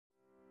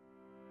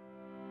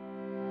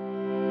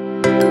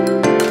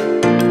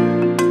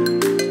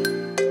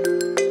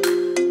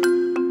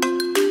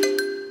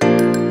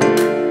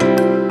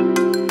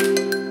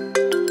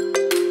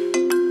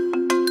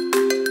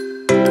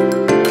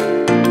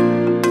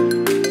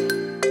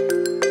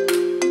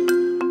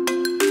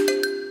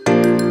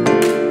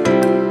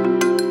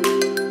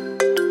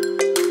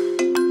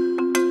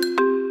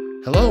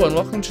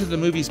Welcome to the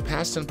Movies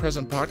Past and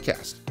Present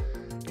podcast.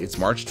 It's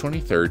March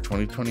 23rd,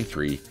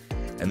 2023,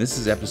 and this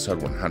is episode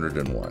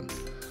 101.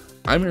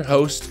 I'm your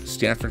host,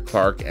 Stanford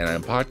Clark, and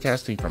I'm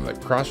podcasting from the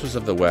Crossroads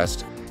of the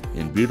West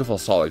in beautiful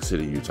Salt Lake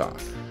City, Utah.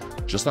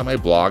 Just like my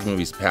blog,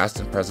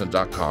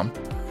 moviespastandpresent.com,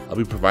 I'll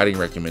be providing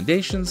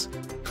recommendations,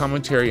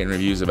 commentary, and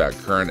reviews about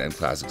current and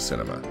classic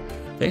cinema.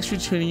 Thanks for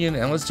tuning in,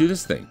 and let's do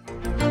this thing.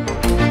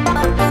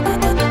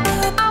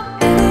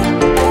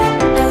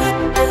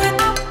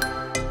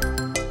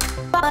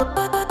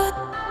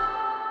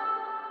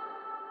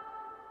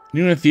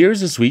 New in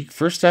theaters this week,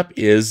 first up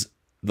is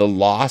The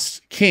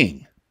Lost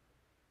King.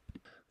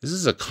 This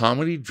is a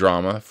comedy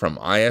drama from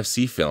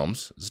IFC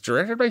Films. It's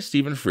directed by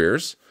Stephen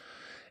Frears.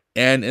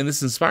 And in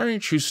this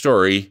inspiring true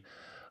story,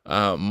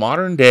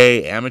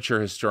 modern-day amateur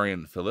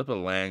historian Philippa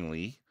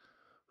Langley,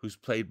 who's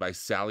played by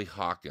Sally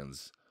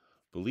Hawkins,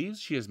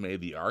 believes she has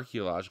made the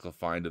archaeological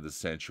find of the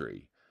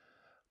century,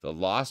 the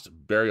lost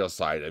burial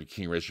site of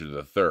King Richard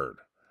III.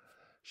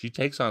 She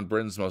takes on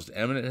Britain's most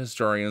eminent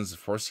historians,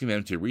 forcing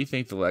them to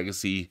rethink the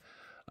legacy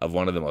of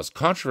one of the most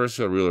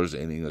controversial rulers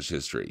in English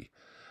history.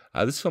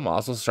 This film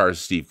also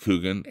stars Steve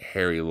Coogan,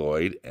 Harry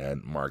Lloyd,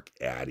 and Mark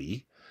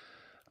Addy.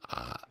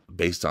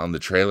 Based on the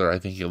trailer, I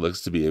think it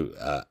looks to be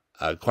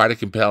quite a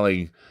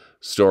compelling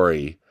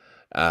story.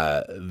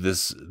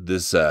 This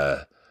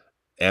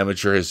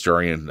amateur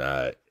historian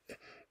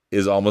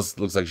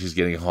looks like she's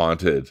getting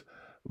haunted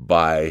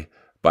by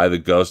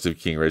the ghost of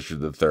King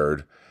Richard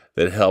III.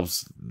 That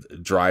helps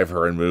drive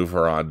her and move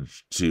her on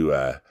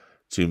to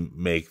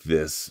make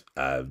this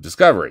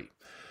discovery.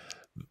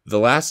 The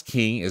Last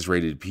King is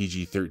rated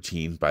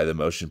PG-13 by the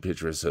Motion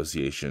Picture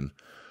Association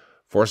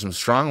for some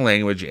strong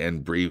language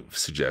and brief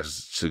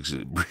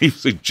suggestive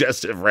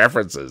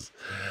references.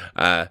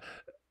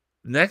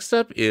 Next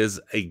up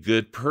is A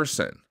Good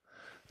Person.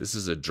 This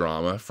is a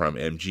drama from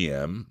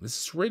MGM. This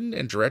is written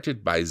and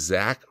directed by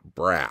Zach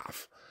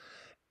Braff,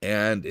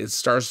 and it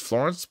stars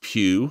Florence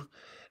Pugh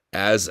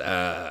as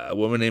a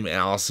woman named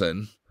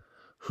Allison,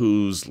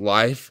 whose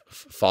life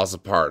falls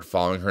apart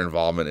following her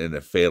involvement in a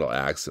fatal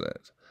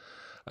accident.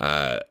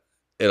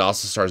 It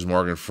also stars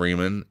Morgan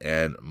Freeman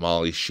and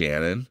Molly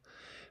Shannon.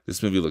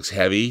 This movie looks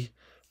heavy,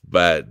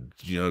 but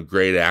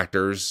great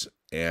actors,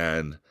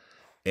 and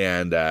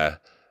part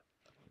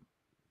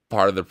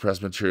of the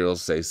press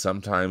materials say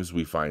sometimes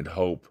we find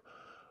hope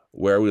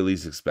where we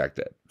least expect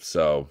it.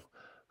 So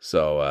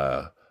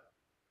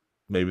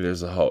maybe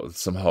there's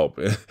some hope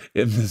in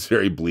this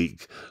very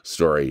bleak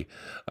story.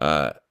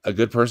 A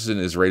Good Person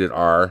is rated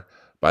R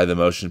by the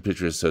Motion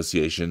Picture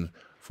Association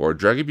for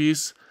drug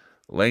abuse,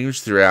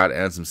 language throughout,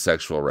 and some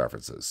sexual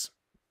references.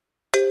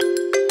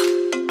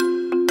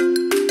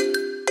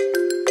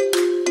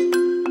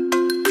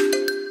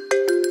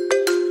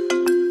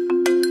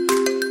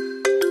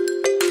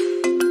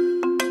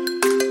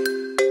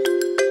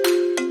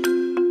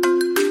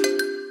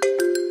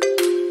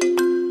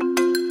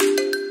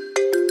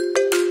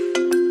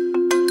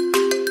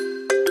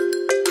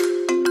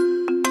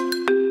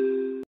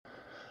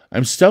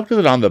 I'm stoked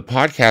that on the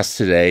podcast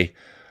today,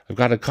 I've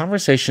got a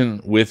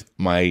conversation with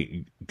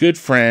my good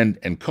friend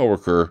and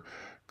coworker,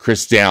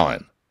 Chris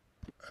Dallin.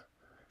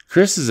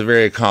 Chris is a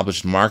very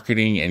accomplished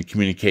marketing and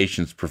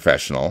communications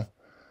professional.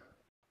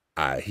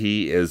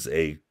 He is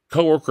a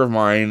coworker of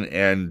mine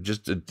and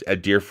just a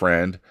dear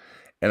friend.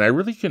 And I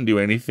really couldn't do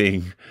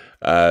anything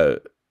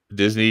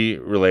Disney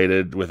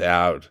related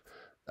without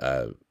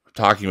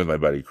talking with my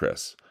buddy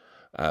Chris.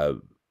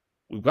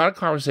 We've got a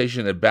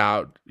conversation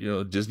about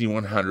Disney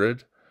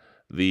 100.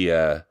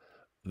 The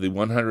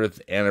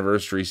 100th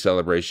anniversary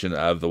celebration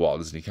of the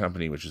Walt Disney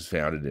Company, which was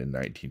founded in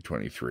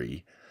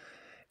 1923.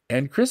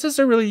 And Chris has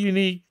a really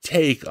unique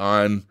take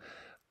on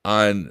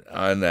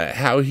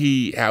how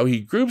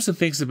he groups and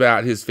thinks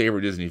about his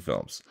favorite Disney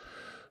films.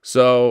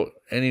 So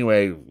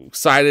anyway,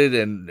 excited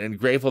and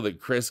grateful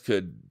that Chris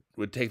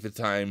would take the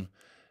time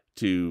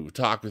to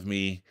talk with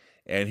me.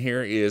 And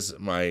here is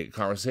my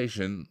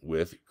conversation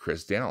with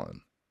Chris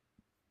Dallin.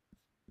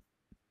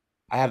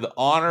 I have the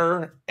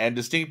honor and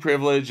distinct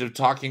privilege of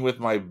talking with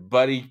my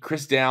buddy,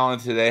 Chris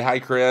Dallin, today. Hi,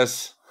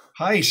 Chris.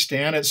 Hi,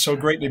 Stan. It's so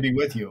great to be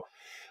with you.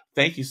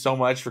 Thank you so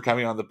much for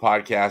coming on the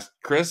podcast.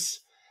 Chris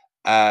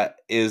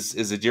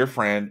is a dear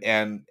friend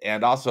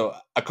and also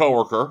a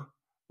coworker.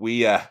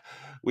 We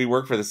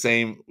work for the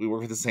same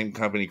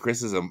company.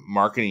 Chris is a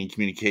marketing and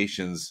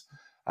communications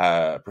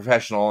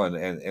professional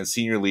and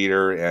senior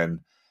leader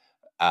and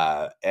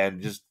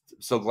just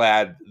so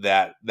glad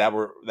that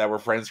we're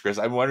friends, Chris.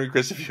 I'm wondering,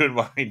 Chris, if you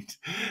would mind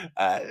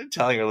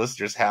telling our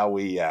listeners how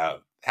we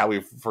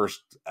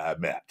first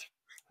met.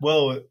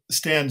 Well,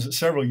 Stan,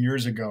 several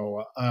years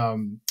ago,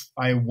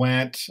 I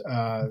went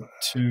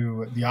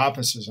to the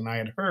offices and I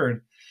had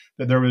heard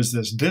that there was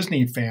this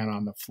Disney fan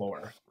on the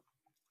floor.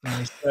 And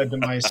I said to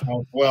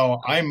myself,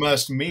 well, I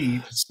must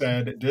meet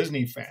said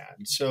Disney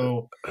fan.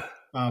 So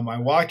I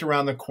walked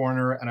around the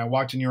corner and I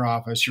walked in your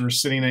office. You were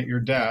sitting at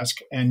your desk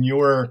and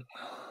your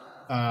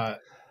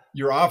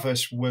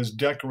office was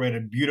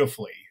decorated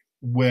beautifully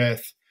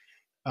with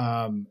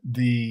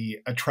the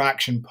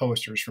attraction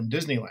posters from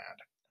Disneyland.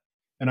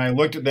 And I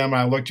looked at them,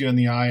 and I looked you in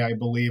the eye, I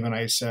believe, and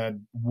I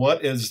said,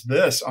 "What is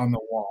this on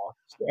the wall?"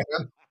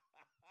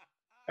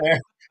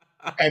 And,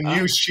 and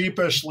you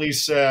sheepishly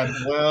said,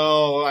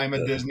 "Well, I'm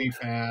a Disney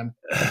fan."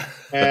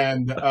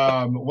 And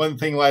one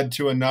thing led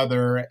to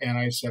another, and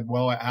I said,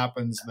 "Well, it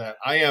happens that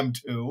I am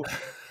too."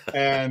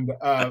 And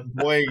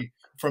boy,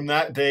 from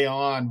that day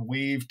on,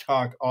 we've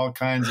talked all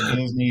kinds of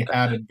Disney,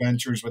 had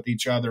adventures with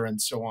each other,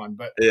 and so on.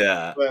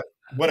 Yeah. But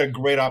what a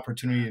great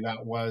opportunity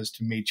that was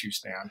to meet you,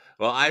 Stan.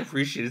 Well, I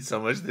appreciate it so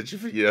much that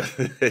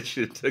that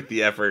you took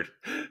the effort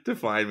to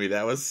find me.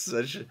 That was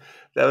such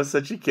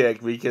a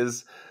kick,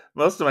 because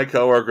most of my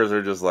coworkers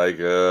are just like,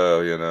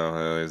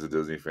 oh, he's a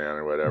Disney fan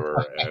or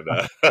whatever, and,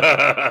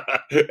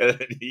 and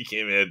then he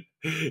came in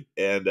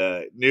and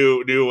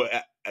knew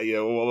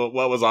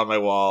what was on my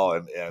wall,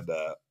 and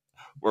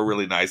were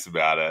really nice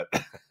about it.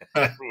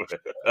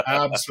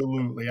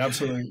 Absolutely,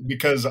 absolutely.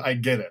 Because I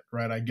get it,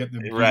 right? I get the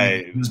beauty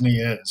Right. that Disney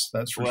is.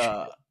 That's for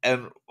sure.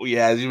 And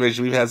yeah, as you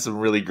mentioned, we've had some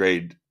really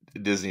great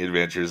Disney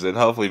adventures, and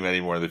hopefully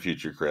many more in the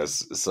future,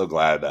 Chris. So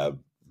glad,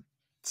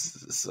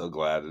 so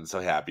glad, and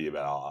so happy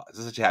about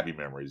such happy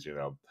memories,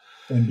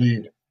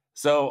 Indeed.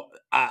 So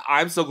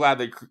I'm so glad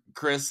that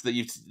Chris, that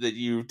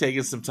you've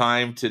taken some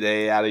time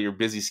today out of your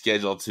busy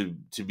schedule to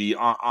be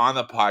on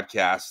the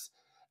podcast.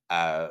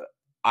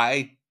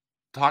 I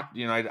talked,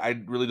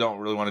 I really don't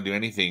really want to do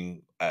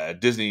anything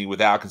Disney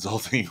without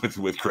consulting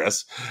with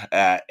Chris,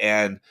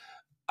 and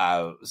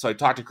so I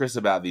talked to Chris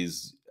about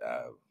these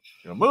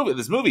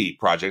this movie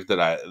project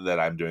that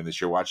I'm doing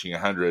this year, watching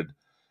 100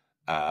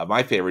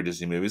 my favorite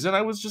Disney movies, and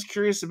I was just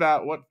curious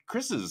about what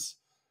Chris's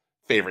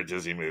favorite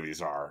Disney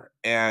movies are,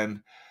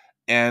 and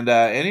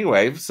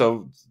anyway,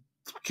 so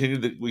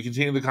we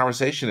continue the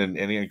conversation,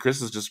 and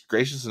Chris is just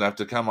gracious enough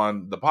to come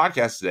on the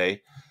podcast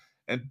today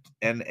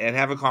and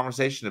have a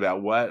conversation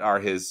about what are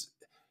his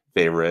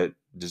favorite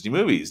Disney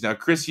movies. Now,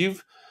 Chris,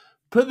 you've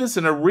put this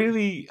in a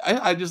really,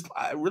 I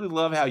really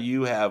love how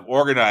you have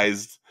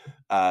organized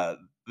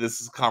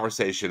this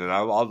conversation, and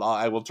I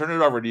will turn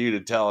it over to you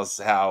to tell us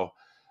how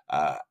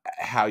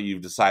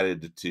you've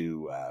decided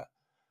to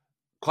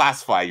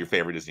classify your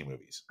favorite Disney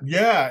movies.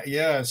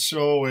 Yeah.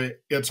 So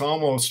it's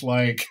almost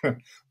like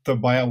the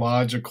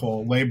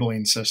biological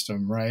labeling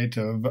system, right?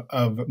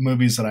 Of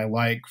movies that I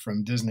like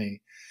from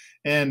Disney.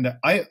 And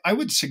I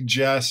would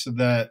suggest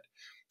that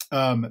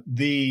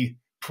the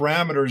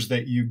parameters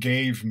that you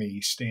gave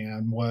me,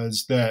 Stan,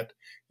 was that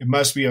it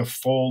must be a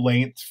full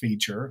length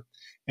feature,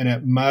 and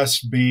it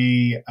must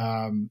be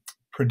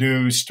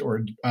produced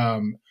or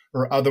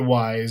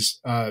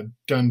otherwise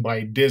done by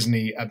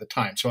Disney at the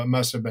time. So it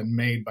must have been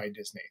made by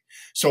Disney.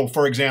 So,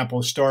 for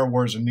example, Star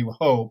Wars: A New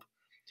Hope,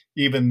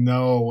 even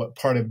though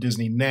part of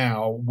Disney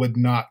now, would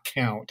not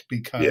count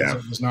because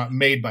it was not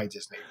made by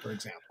Disney, for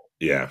example.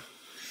 Yeah.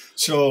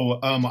 So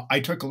I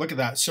took a look at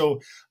that. So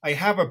I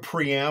have a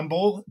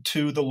preamble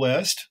to the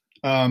list,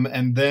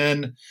 and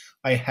then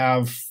I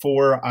have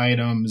 4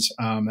 items.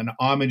 An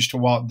homage to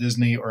Walt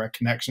Disney or a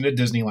connection to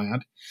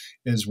Disneyland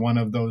is one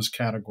of those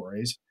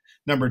categories.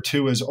 Number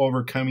 2 is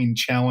overcoming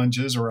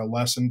challenges or a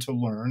lesson to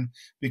learn,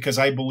 because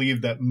I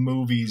believe that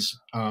movies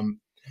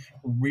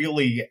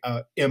really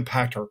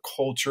impact our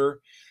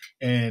culture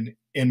and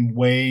in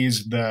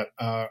ways that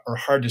are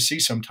hard to see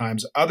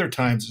sometimes. Other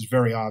times it's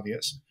very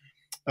obvious.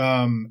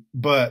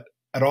 But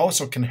it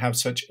also can have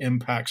such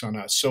impacts on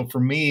us. So for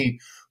me,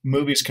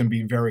 movies can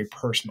be very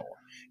personal,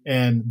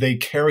 and they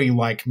carry,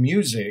 like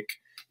music,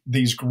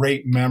 these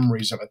great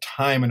memories of a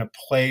time and a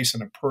place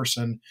and a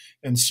person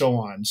and so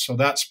on. So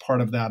that's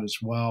part of that as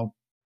well.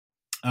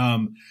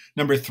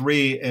 Number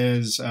 3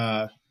 is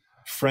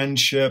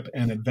friendship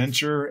and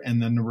adventure.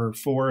 And then number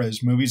 4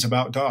 is movies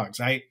about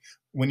dogs.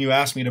 When you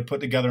asked me to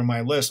put together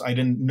my list, I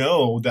didn't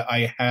know that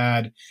I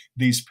had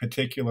these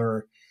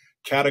particular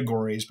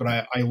categories, but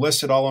I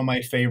listed all of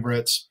my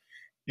favorites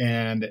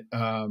and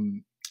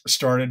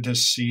started to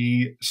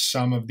see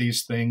some of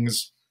these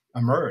things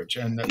emerge,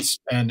 and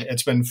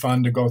it's been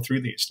fun to go through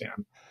these,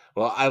 Dan.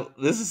 Well,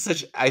 this is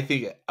such, I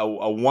think,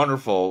 a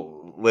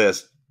wonderful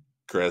list,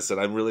 Chris, and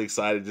I'm really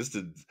excited just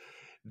to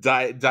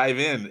dive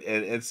in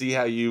and see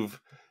how you've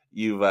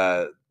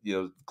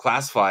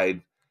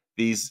classified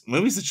these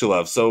movies that you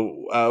love.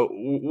 So,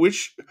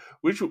 which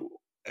would you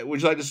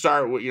like to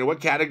start? What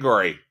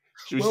category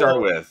should we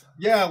start with?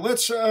 Yeah,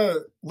 let's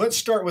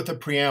start with the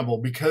preamble,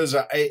 because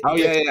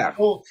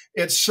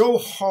it's so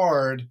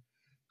hard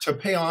to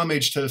pay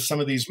homage to some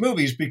of these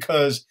movies,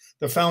 because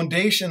the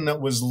foundation that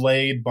was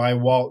laid by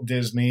Walt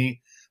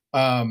Disney,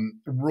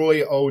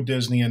 Roy O.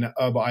 Disney, and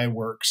Ub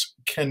Iwerks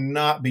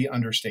cannot be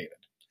understated.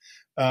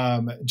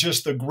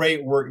 Just the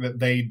great work that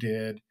they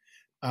did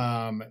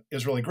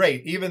is really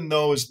great. Even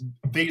though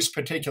these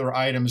particular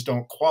items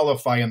don't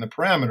qualify in the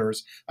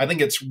parameters, I think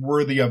it's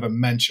worthy of a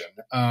mention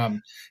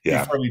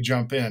before we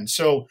jump in.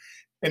 So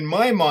in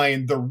my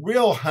mind, the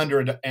real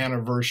 100th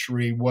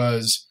anniversary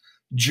was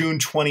June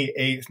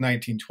 28th,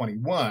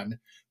 1921,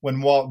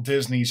 when Walt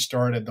Disney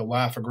started the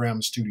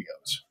Laugh-O-Gram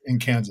Studios in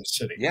Kansas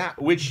City. Yeah,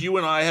 which you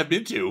and I have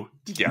been to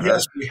together.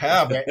 Yes, we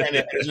have. And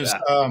it just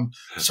Yeah.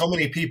 so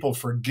many people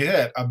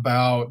forget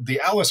about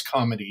the Alice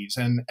comedies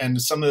and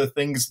some of the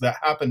things that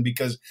happened,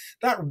 because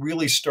that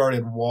really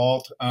started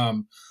Walt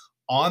on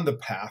the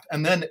path.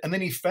 And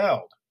then he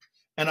failed.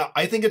 And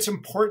I think it's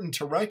important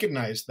to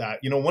recognize that.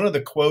 You know, one of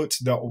the quotes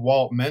that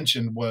Walt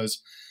mentioned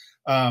was,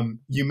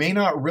 you may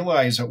not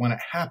realize it when it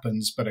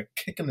happens, but a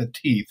kick in the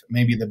teeth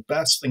may be the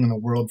best thing in the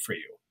world for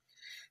you.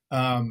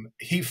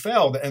 He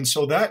failed. And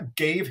so that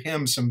gave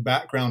him some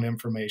background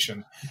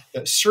information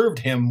that served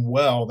him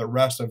well the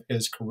rest of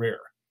his career.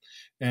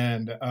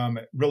 And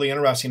really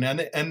interesting.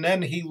 And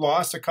then he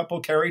lost a couple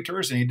of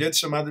characters, and he did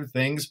some other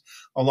things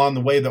along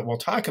the way that we'll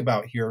talk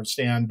about here,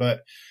 Stan.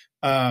 But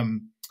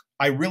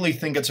I really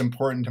think it's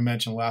important to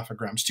mention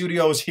Laugh-O-Gram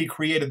Studios. He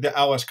created the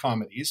Alice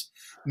comedies.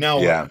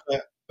 Now,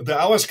 the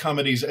Alice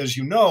comedies, as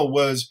you know,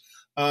 was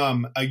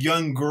a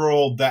young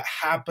girl that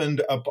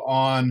happened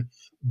upon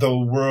the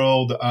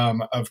world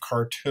of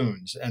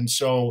cartoons. And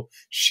so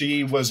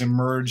she was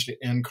immersed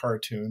in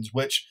cartoons,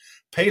 which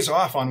pays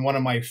off on one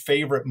of my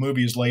favorite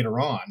movies later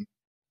on.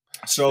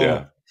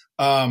 So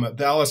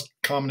the Alice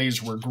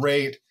comedies were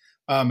great.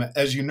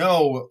 As you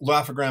know,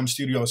 Laugh-O-Gram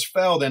Studios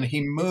failed, and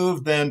he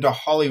moved then to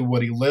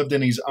Hollywood. He lived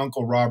in his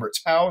Uncle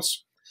Robert's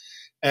house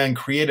and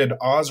created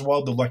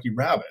Oswald the Lucky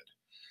Rabbit.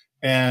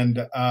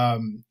 And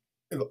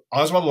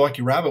Oswald the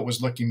Lucky Rabbit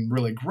was looking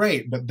really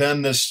great, but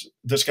then this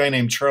guy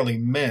named Charlie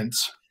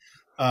Mintz,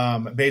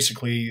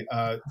 basically,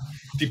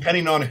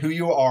 depending on who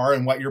you are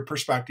and what your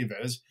perspective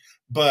is,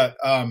 but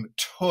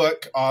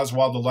took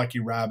Oswald the Lucky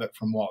Rabbit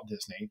from Walt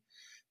Disney.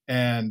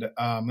 And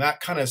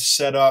that kind of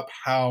set up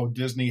how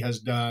Disney has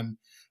done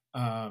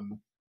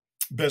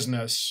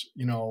business,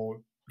 you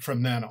know,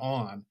 from then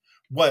on.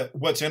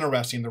 What's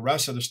interesting, the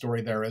rest of the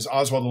story there is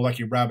Oswald the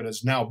Lucky Rabbit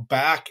is now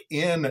back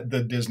in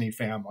the Disney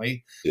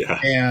family. Yeah.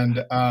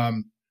 And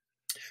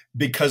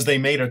because they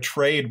made a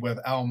trade with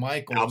Al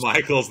Michaels. Al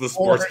Michaels, the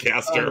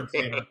sportscaster.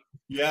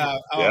 Yeah.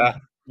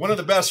 One of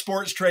the best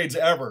sports trades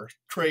ever,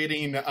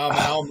 trading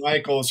Al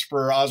Michaels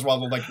for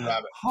Oswald the Lucky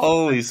Rabbit.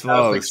 Holy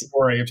smokes.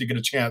 Story, if you get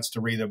a chance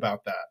to read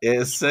about that.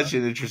 It's such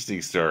an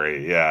interesting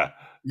story. Yeah.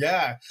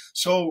 Yeah.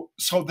 So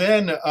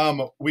then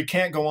we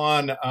can't go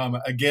on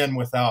again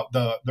without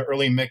the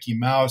early Mickey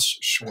Mouse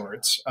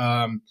shorts.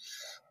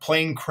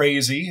 Plain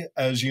Crazy,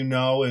 as you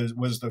know,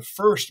 was the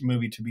first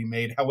movie to be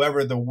made.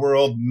 However, the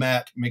world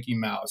met Mickey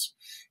Mouse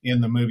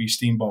in the movie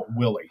Steamboat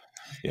Willie.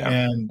 Yeah.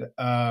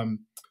 And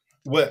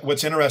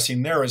what's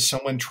interesting there is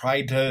someone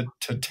tried to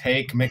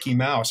take Mickey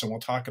Mouse, and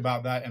we'll talk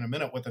about that in a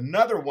minute, with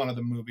another one of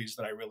the movies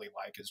that I really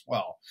like as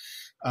well.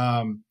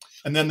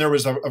 And then there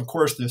was, of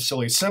course, the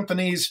Silly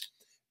Symphonies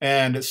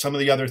and some of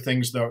the other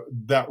things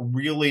that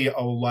really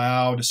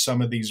allowed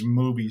some of these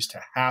movies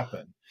to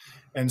happen.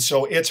 And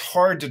so it's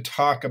hard to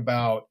talk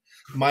about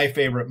my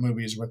favorite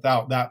movies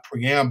without that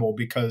preamble,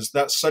 because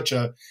that's such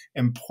an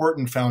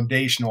important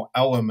foundational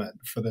element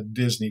for the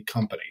Disney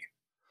company.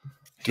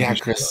 Yeah,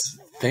 Chris,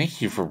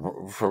 thank you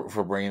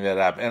for bringing that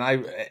up, and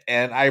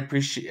I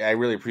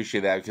really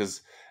appreciate that,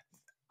 because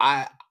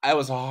it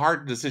was a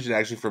hard decision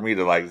actually for me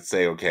to like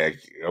say, okay,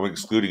 I'm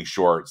excluding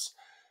shorts,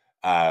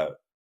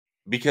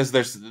 because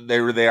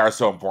they are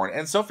so important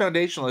and so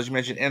foundational, as you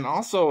mentioned, and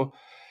also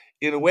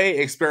in a way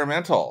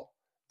experimental.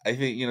 I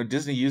think, you know,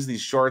 Disney used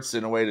these shorts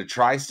in a way to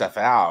try stuff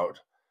out,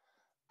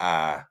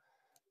 and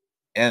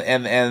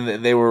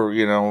they were,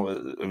 you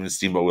know, I mean,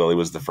 Steamboat Willie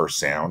was the first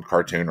sound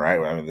cartoon, right?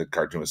 I mean, the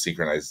cartoon was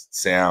synchronized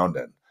sound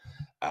and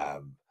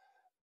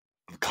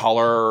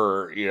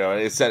color, you know,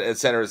 et cetera, et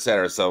cetera, et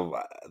cetera. So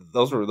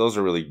those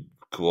are really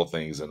cool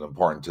things and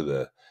important to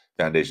the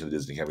foundation of the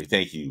Disney company.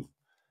 Thank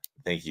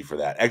you for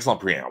that. Excellent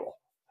preamble.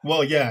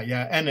 Well, yeah,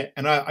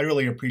 and I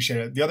really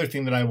appreciate it. The other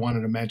thing that I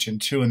wanted to mention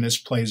too, and this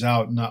plays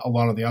out in a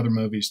lot of the other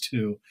movies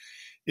too,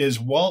 is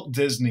Walt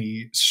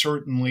Disney.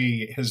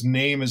 Certainly, his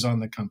name is on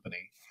the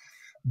company,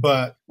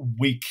 but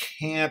we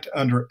can't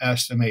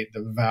underestimate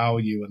the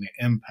value and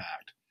the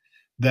impact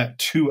that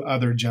two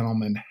other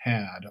gentlemen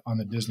had on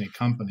the Disney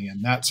company,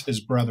 and that's his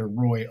brother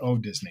Roy O.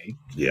 Disney.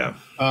 Yeah.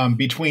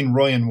 Between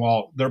Roy and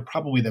Walt, they're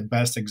probably the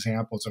best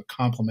examples of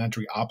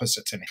complementary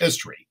opposites in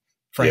history,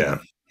 frankly. Yeah.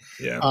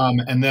 Yeah.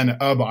 And then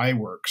Ub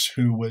Iwerks,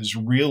 who was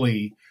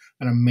really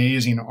an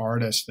amazing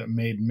artist that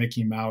made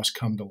Mickey Mouse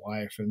come to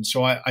life. And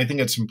so I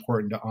think it's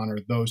important to honor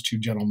those two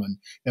gentlemen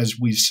as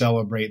we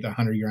celebrate the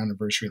 100-year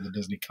anniversary of the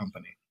Disney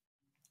company.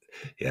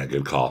 Yeah,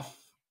 good call.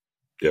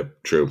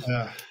 Yep, true.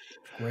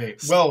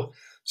 Great. Well,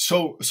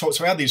 so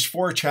I had these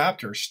 4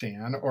 chapters,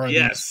 Stan, or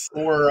yes,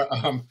 these 4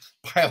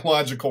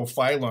 biological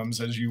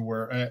phylums,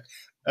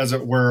 as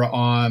it were,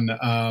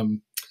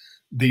 on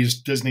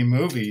these Disney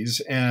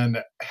movies,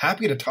 and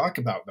happy to talk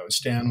about those,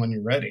 Stan, when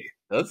you're ready.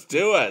 Let's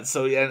do it.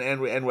 So,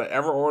 and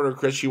whatever order,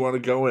 Chris, you want to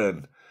go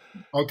in.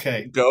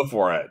 Okay. Go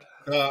for it.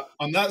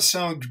 That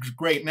sounds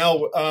great.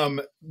 Now,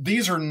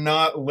 these are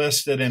not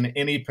listed in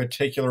any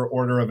particular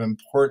order of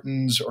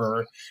importance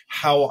or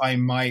how I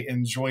might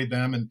enjoy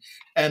them.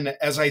 And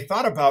as I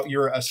thought about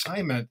your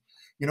assignment,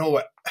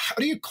 how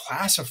do you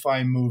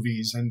classify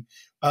movies? And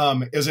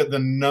is it the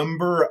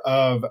number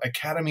of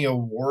Academy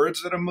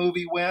Awards that a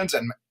movie wins?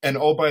 And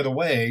oh, by the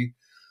way,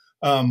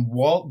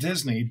 Walt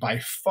Disney by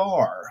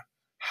far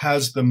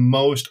has the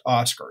most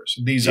Oscars,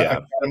 these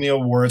Yeah, Academy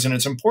Awards. And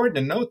it's important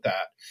to note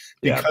that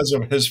yeah. because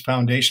of his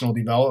foundational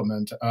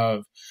development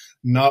of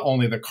not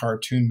only the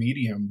cartoon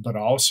medium, but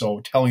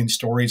also telling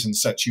stories in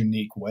such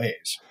unique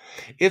ways.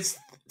 It's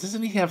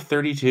doesn't he have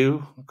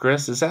 32,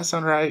 Chris? Does that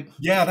sound right?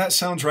 Yeah, that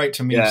sounds right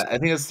to me. Yeah, I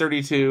think it's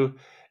 32.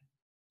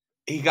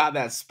 He got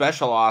that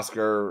special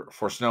Oscar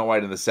for Snow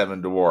White and the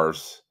Seven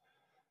Dwarfs.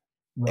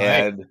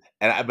 Right.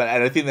 And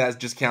I think that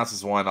just counts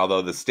as one,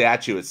 although the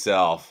statue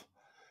itself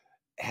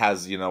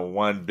has,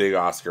 one big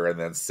Oscar and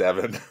then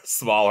seven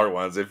smaller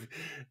ones. If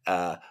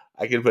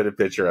I can put a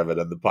picture of it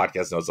in the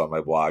podcast notes on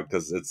my blog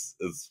because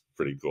it's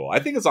pretty cool. I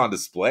think it's on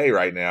display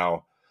right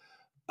now.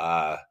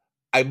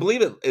 I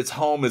believe its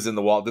home is in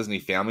the Walt Disney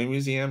Family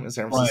Museum in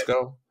San Right.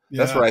 Francisco.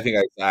 That's Yeah. where I think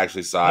I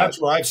actually saw That's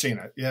it. where I've seen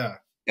it. Yeah.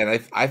 And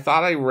I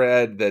thought I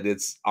read that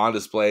it's on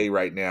display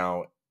right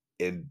now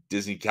in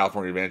Disney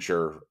California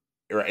Adventure,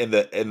 or in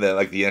the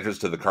like the entrance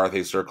to the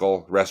Carthay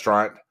Circle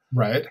restaurant.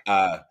 Right.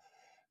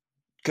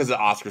 Because of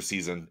Oscar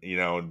season,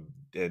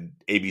 and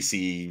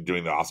ABC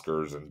doing the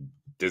Oscars and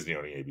Disney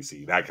owning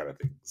ABC, that kind of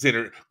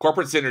thing.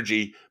 Corporate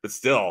synergy, but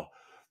still,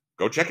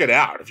 go check it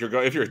out. If you're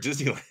at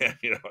Disneyland,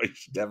 you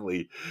should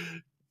definitely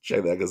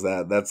check that because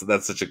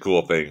that's such a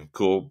cool thing,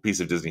 cool piece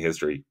of Disney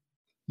history.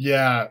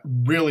 Yeah,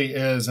 really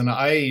is. And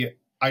I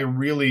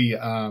really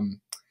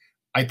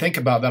I think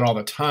about that all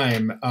the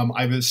time.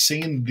 I was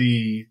seeing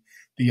the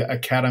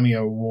Academy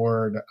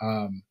Award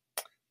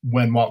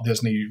when Walt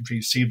Disney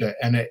received it,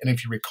 and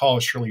if you recall,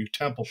 Shirley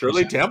Temple.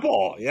 Shirley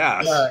Temple,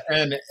 yes.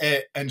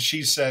 And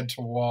she said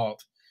to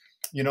Walt,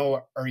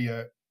 are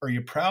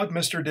you proud,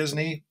 Mr.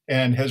 Disney?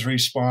 And his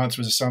response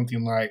was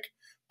something like,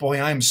 "Boy,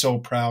 I'm so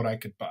proud I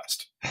could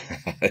bust."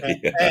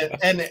 Yeah.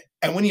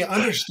 And when you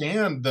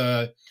understand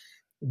the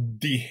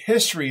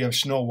history of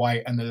Snow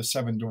White and the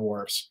Seven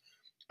Dwarfs,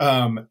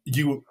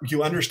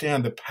 you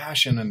understand the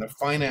passion and the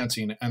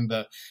financing and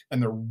the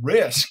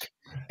risk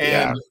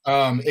and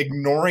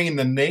ignoring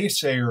the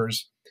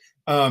naysayers.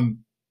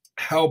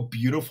 How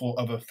beautiful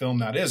of a film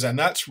that is, and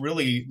that's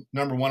really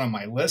number one on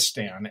my list.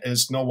 Stan,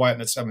 is Snow White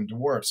and the Seven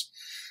Dwarfs.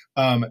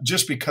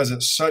 Just because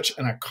it's such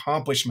an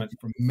accomplishment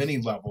from many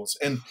levels.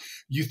 And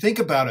you think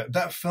about it,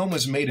 that film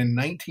was made in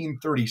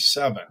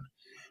 1937,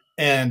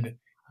 and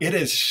it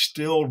is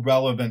still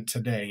relevant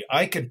today.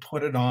 I could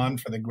put it on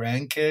for the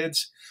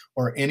grandkids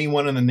or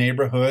anyone in the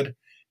neighborhood,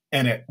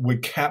 and it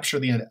would capture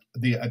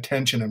the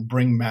attention and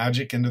bring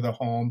magic into the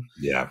home.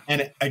 Yeah.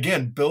 And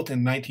again, built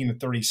in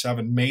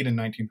 1937, made in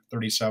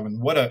 1937.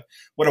 What a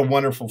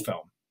wonderful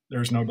film.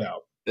 There's no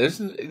doubt.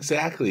 Isn't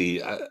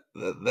exactly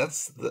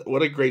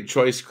what a great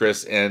choice,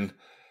 Chris, and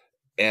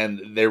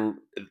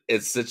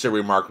it's such a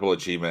remarkable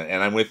achievement.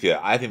 And I'm with you.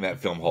 I think that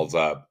film holds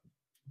up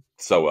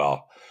so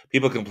well.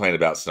 People complain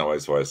about Snow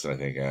White's voice, and I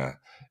think,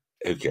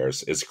 who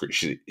cares?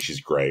 She's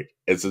great.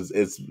 I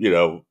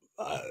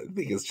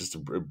think it's just a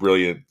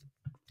brilliant,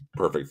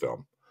 perfect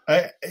film.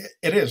 It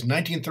is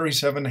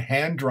 1937,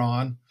 hand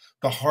drawn,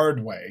 the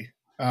hard way.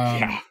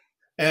 Yeah.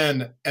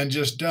 And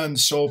just done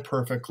so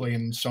perfectly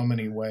in so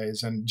many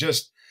ways. And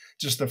just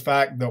the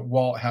fact that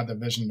Walt had the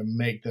vision to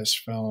make this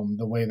film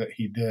the way that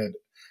he did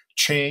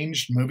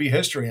changed movie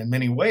history in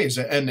many ways,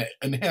 and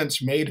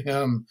hence made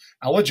him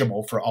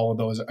eligible for all of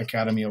those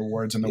Academy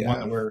Awards, and the one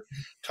that we're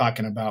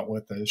talking about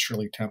with the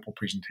Shirley Temple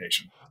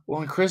presentation. Well,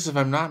 and Chris, if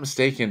I'm not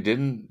mistaken,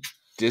 didn't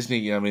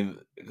Disney,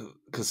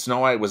 because Snow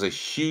White was a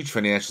huge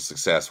financial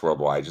success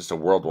worldwide, just a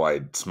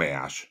worldwide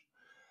smash.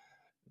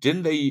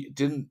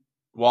 Didn't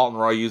Walt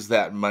and Roy use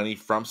that money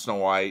from Snow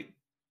White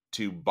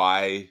to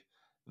buy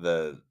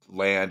the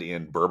land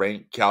in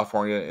Burbank,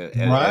 California,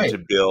 and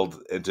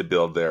to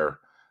build their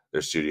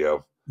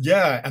studio?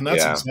 Yeah, and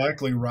that's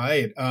exactly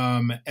right.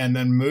 And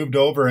then moved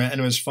over, and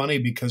it was funny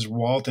because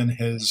Walt and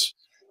his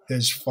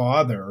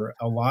father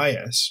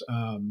Elias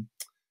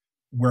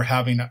were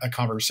having a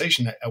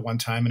conversation at one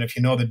time. And if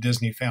you know the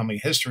Disney family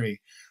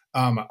history,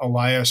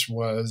 Elias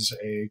was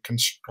a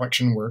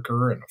construction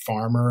worker and a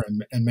farmer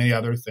and many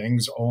other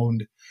things,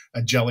 owned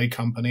a jelly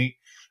company.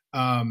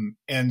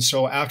 And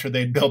so after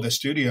they'd built the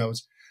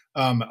studios,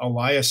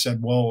 Elias said,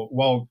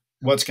 well,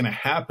 what's going to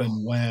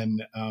happen when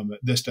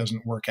this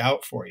doesn't work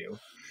out for you?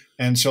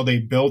 And so they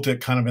built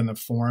it kind of in the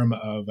form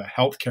of a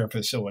healthcare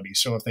facility.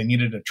 So if they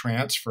needed a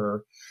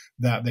transfer,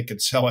 that they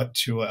could sell it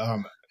to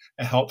a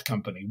health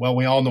company. Well,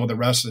 we all know the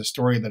rest of the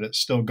story, that it's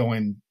still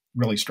going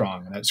really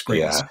strong, and that's great.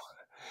 Yeah,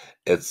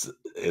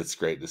 it's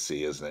great to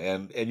see, isn't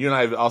it? And you and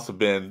I have also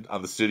been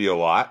on the studio a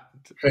lot,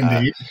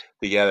 indeed,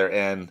 together.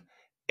 And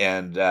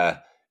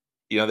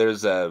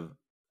there's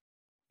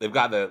they've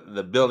got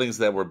the buildings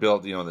that were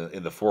built,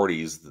 in the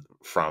 40s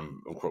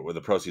with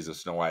the proceeds of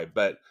Snow White,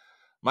 but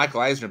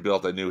Michael Eisner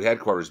built a new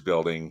headquarters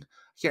building.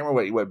 I can't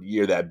remember what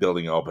year that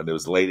building opened. It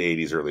was late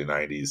 80s, early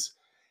 90s.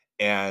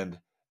 And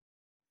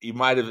you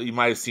might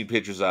have seen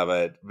pictures of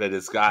it, but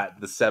it's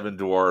got the seven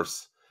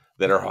dwarfs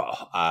that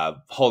are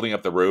holding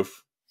up the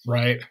roof.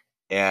 Right.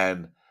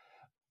 And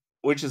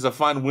which is a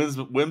fun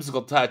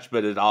whimsical touch,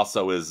 but it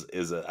also is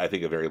I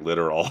think a very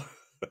literal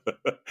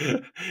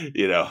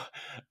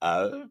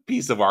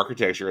piece of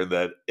architecture, in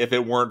that if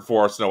it weren't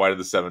for Snow White and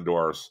the Seven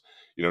Dwarfs,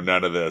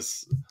 none of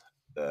this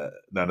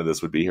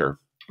would be here.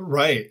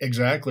 Right,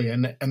 exactly.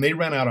 And they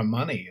ran out of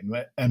money.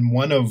 And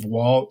one of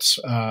Walt's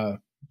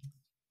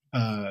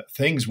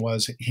things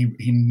was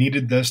he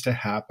needed this to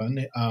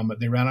happen.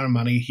 They ran out of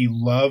money. He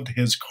loved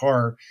his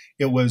car.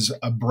 It was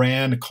a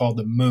brand called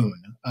the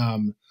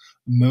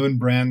Moon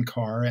brand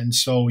car. And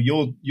so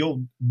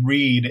you'll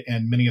read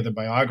in many of the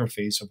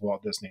biographies of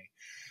Walt Disney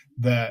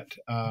that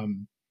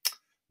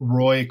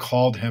Roy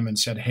called him and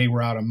said, "Hey,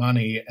 we're out of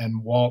money."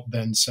 And Walt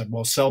then said,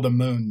 "Well, sell the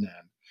Moon then."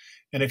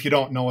 And if you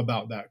don't know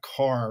about that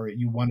car,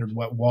 you wondered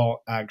what Walt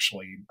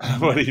actually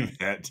what he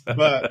meant.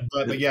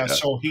 but yeah,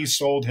 so he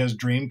sold his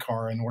dream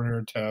car in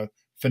order to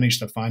finish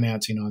the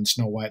financing on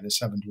Snow White and the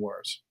Seven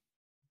Dwarfs.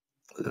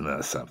 Isn't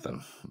that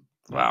something?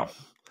 Wow.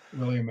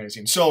 Really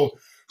amazing. So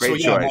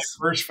Great yeah, choice.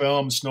 my first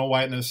film, Snow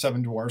White and the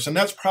Seven Dwarfs, and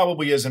that's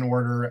probably is in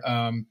order.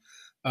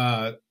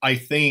 I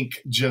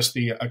think just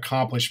the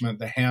accomplishment,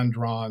 the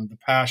hand-drawn, the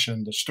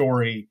passion, the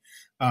story,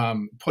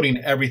 putting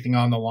everything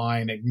on the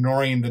line,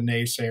 ignoring the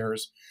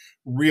naysayers,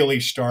 really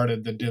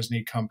started the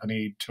Disney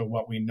company to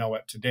what we know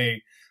it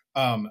today.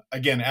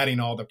 Again, adding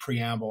all the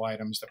preamble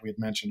items that we had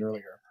mentioned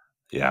earlier.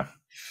 Yeah.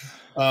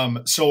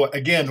 So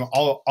again,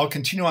 I'll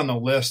continue on the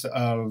list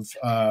of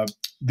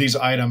these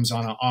items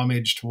on an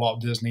homage to Walt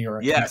Disney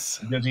or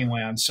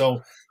Disneyland.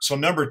 So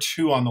number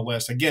 2 on the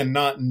list, again,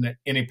 not in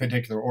any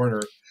particular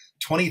order,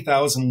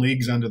 20,000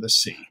 Leagues Under the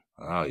Sea.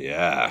 Oh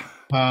yeah.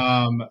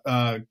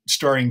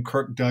 Starring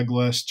Kirk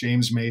Douglas,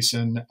 James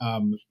Mason,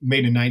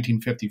 made in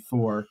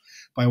 1954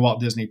 by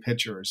Walt Disney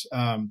Pictures.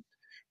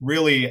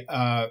 Really,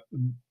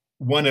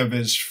 one of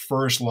his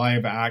first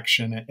live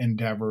action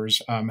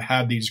endeavors.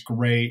 Had these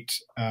great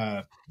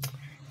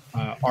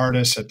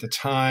artists at the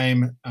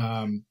time.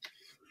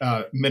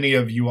 Many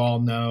of you all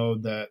know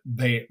that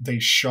they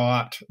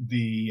shot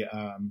the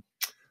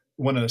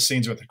one of the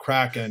scenes with the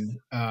Kraken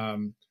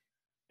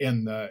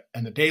in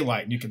the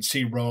daylight, and you can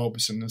see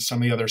ropes and some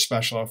of the other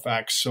special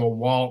effects. So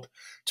Walt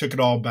took it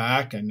all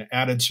back and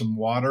added some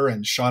water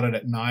and shot it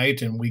at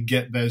night, and we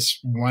get this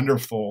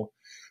wonderful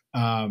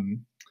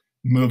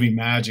movie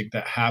magic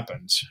that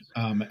happens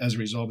as a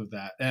result of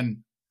that. And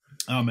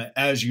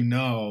as you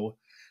know,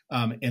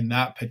 in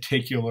that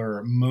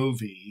particular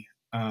movie,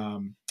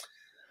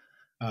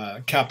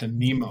 Captain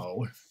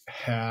Nemo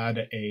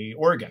had a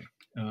organ.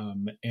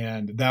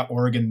 And that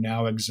organ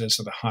now exists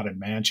at the Haunted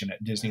Mansion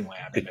at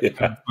Disneyland. And it's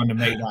fun to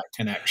make that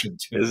connection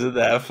too. Isn't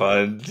that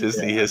fun?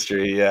 Disney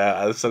history.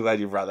 Yeah. I'm so glad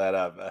you brought that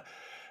up.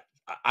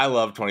 I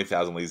love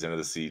 20,000 Leagues Under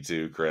the Sea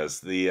too,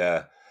 Chris.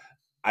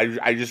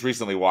 I just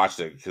recently watched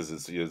it because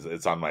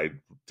it's on my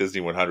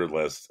Disney 100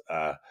 list.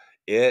 I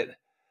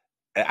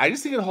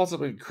just think it holds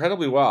up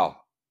incredibly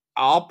well.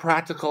 All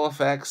practical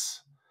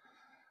effects.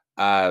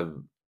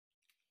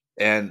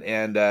 And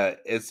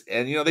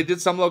they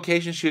did some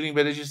location shooting,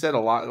 but as you said, a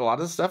lot of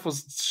the stuff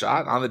was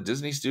shot on the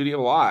Disney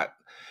studio lot.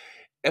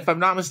 If I'm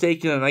not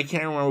mistaken, and I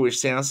can't remember which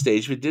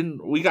soundstage,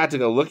 we got to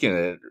go look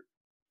in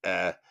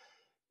it.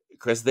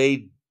 Chris,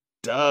 they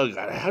dug.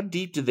 How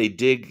deep did they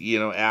dig?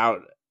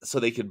 Out so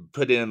they could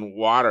put in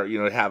water.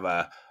 Have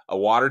a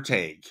water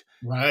tank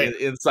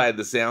inside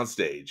the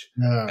soundstage.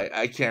 Yeah.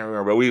 I can't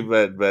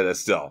remember, but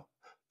still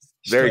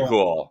very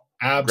cool.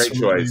 Absolutely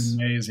great choice.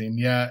 Amazing.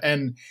 Yeah.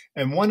 And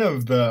one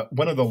of the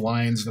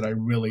lines that I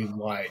really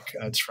like,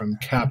 it's from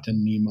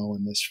Captain Nemo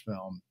in this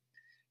film.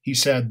 He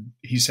said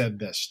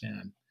this,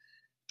 Stan,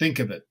 think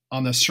of it.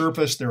 On the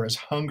surface, there is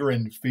hunger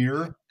and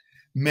fear.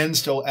 Men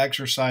still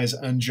exercise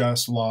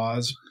unjust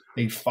laws.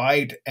 They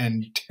fight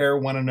and tear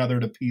one another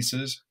to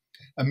pieces.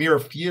 A mere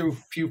few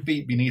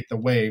feet beneath the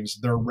waves,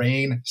 their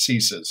reign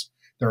ceases.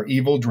 Their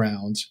evil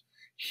drowns.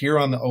 Here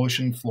on the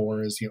ocean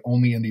floor is the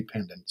only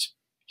independence.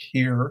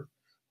 Here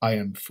I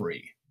am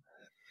free.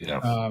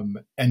 Yeah.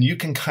 And you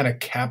can kind of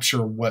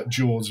capture what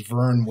Jules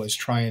Verne was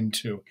trying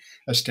to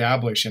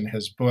establish in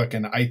his book.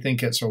 And I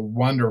think it's a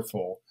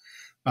wonderful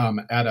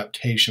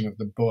adaptation of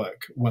the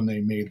book when they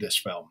made this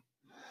film.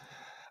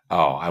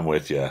 Oh, I'm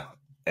with you.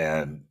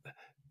 And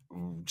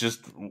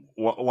just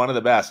one of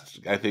the best.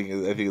 I think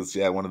it's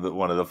one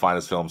of the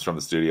finest films from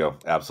the studio.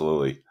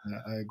 Absolutely. Yeah,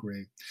 I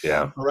agree.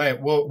 Yeah. All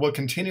right. Well,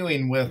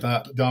 continuing with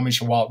the homage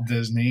to Walt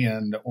Disney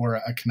or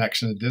a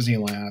connection to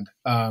Disneyland.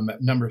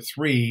 Number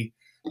 3,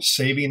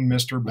 Saving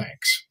Mr.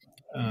 Banks.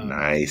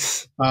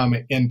 Nice.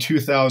 In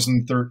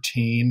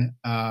 2013,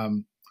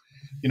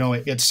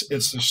 it's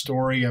a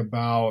story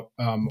about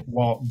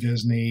Walt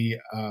Disney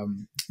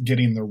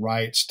getting the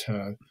rights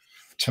to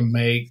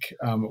make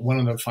one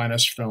of the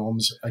finest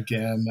films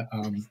again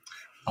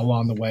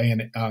along the way,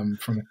 and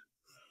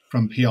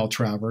from P.L.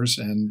 Travers,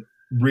 and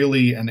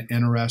really an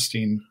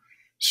interesting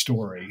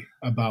story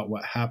about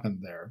what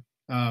happened there.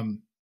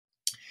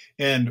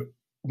 And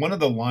one of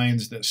the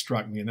lines that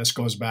struck me, and this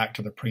goes back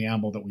to the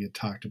preamble that we had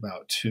talked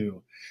about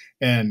too,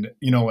 and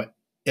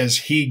as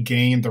he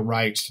gained the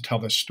rights to tell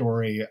the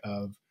story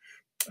uh,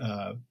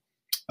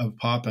 of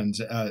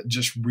Poppins,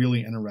 just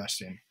really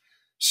interesting.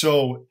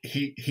 So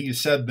he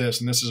said this,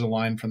 and this is a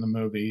line from the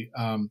movie.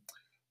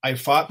 I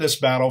fought this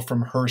battle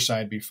from her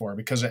side before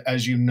because,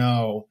 as you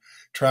know,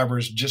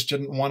 Travers just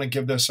didn't want to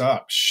give this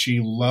up. She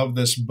loved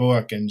this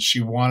book and she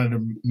wanted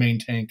to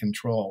maintain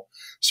control.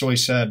 So he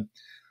said,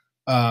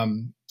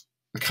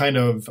 kind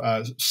of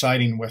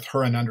siding with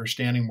her and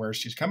understanding where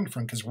she's coming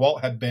from, because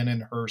Walt had been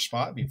in her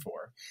spot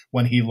before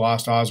when he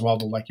lost Oswald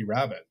to Lucky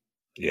Rabbit.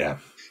 Yeah.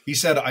 He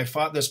said, I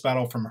fought this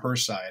battle from her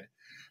side.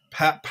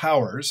 Pat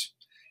Powers,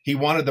 he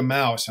wanted the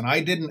mouse, and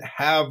I didn't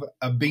have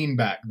a bean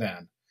back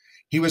then.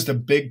 He was the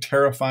big,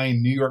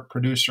 terrifying New York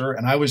producer,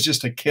 and I was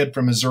just a kid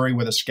from Missouri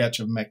with a sketch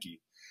of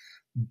Mickey.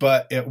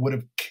 But it would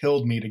have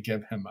killed me to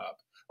give him up.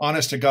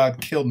 Honest to God,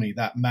 killed me.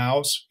 That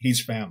mouse,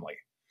 he's family.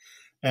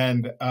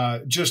 And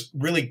just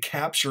really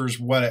captures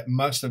what it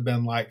must have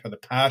been like for the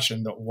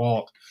passion that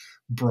Walt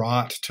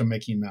brought to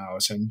Mickey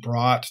Mouse and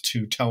brought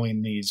to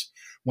telling these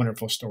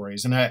wonderful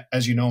stories. And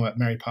as you know,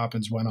 Mary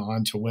Poppins went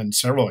on to win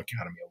several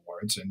Academy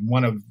Awards, and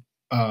one of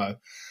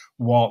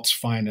Walt's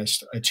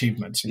finest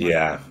achievements.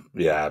 Yeah,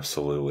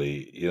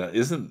 absolutely.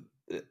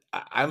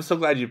 I'm so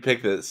glad you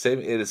picked the same.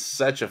 It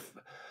is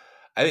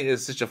I think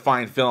it's such a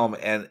fine film,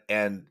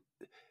 and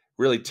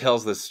really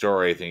tells this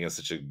story, I think, in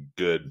such a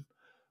good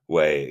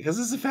way, because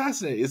it's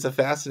a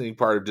fascinating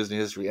part of Disney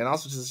history, and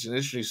also just an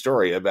interesting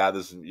story about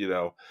this,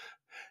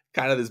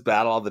 kind of this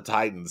battle of the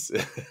Titans,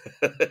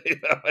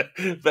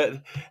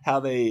 but how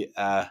they,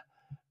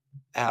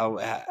 how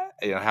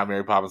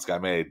Mary Poppins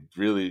got made.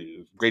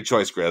 Really great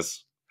choice,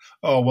 Chris.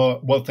 Oh,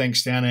 well,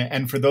 thanks, Dan.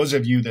 And for those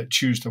of you that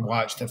choose to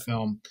watch the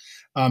film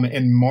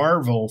in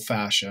Marvel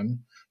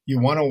fashion, you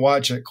want to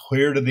watch it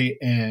clear to the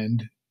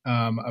end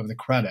of the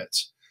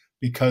credits,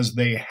 because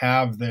they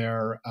have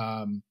there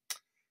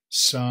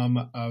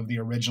some of the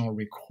original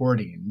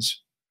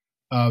recordings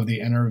of the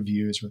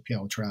interviews with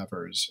P.L.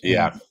 Travers.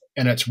 Yeah.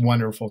 And it's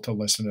wonderful to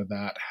listen to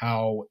that,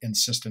 how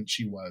insistent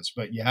she was.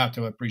 But you have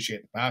to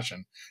appreciate the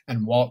passion.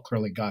 And Walt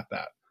clearly got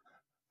that.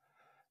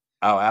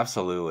 Oh,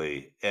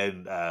 absolutely.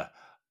 And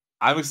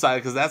I'm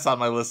excited because that's on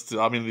my list too.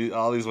 I mean,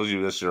 all these ones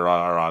you listed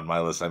are on my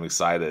list. I'm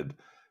excited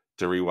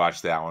to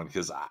rewatch that one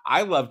because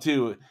I love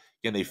too.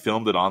 Again, they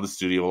filmed it on the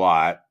studio a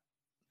lot,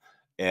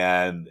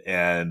 and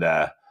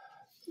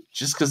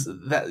just because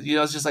that,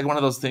 it's just like one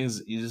of those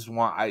things you just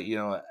want.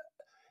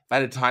 If I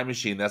had a time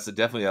machine, that's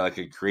definitely like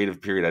a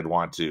creative period I'd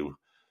want to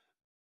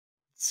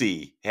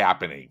see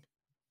happening.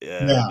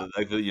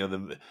 Like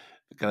the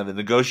kind of the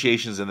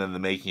negotiations and then the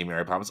making of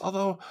Mary Poppins.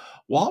 Although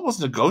Walt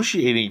was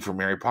negotiating for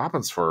Mary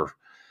Poppins for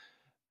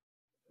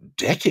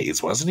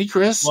decades, wasn't he,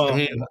 Chris? Well, I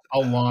mean, a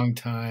long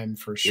time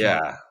for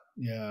sure.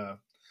 Yeah.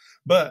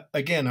 But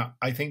again,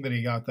 I think that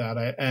he got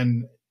that,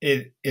 and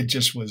it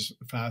just was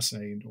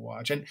fascinating to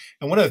watch. And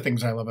one of the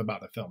things I love about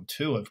the film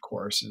too, of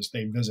course, is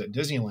they visit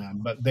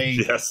Disneyland, but they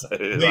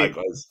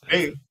likewise.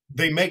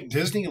 They make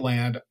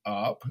Disneyland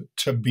up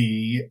to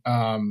be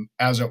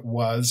as it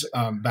was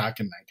back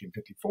in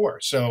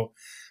 1954. So,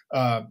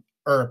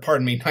 or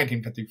pardon me,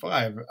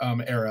 1955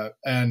 era,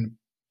 and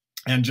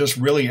just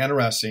really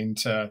interesting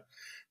to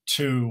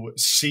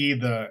see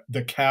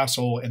the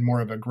castle in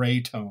more of a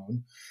gray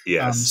tone.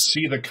 Yes.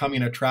 See the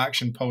coming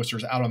attraction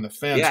posters out on the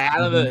fence. Yeah,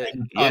 out of the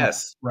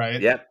yes.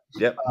 Right. Yep.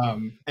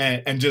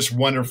 And just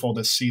wonderful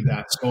to see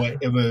that. So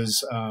it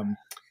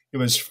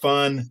was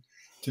fun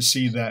to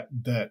see that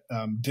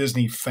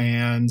Disney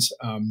fans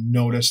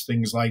notice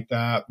things like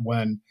that.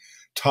 When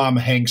Tom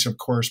Hanks, of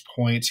course,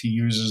 points, he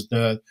uses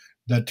the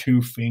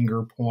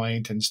 2-finger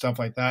point and stuff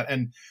like that.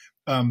 And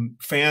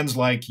fans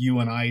like you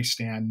and I,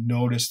 Stan,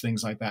 notice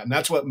things like that. And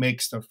that's what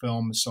makes the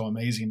film so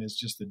amazing, is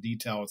just the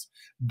details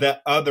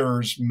that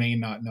others may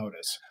not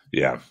notice.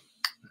 Yeah,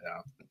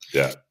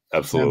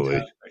 absolutely.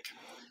 Fantastic.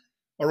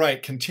 All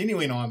right,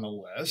 continuing on the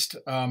list,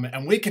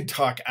 and we could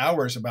talk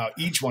hours about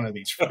each one of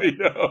these films. I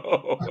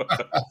know.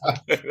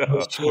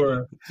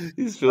 Sure.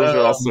 These films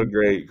are also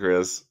great,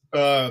 Chris.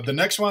 The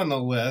next one on the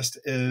list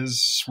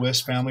is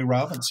Swiss Family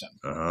Robinson.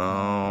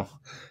 Oh,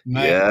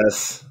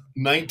 yes.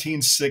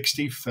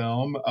 1960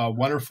 film, a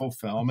wonderful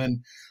film.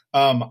 And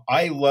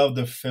I love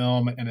the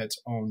film in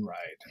its own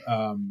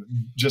right.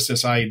 Just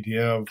this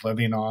idea of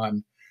living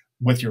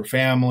with your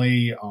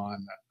family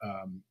on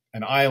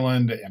an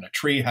island in a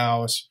tree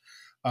house.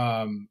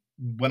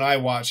 When I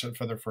watched it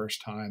for the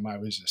first time, I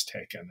was just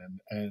taken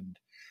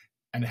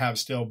and have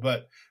still.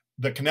 But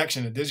the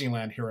connection to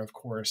Disneyland here, of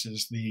course,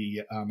 is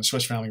the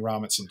Swiss Family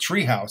Robinson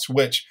Treehouse,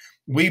 which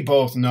we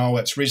both know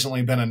it's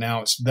recently been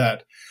announced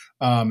that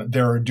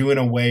they're doing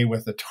away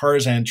with the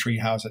Tarzan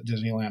Treehouse at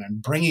Disneyland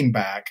and bringing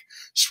back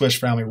Swiss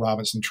Family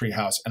Robinson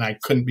Treehouse. And I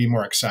couldn't be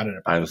more excited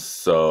about it. I'm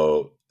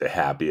so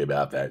happy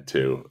about that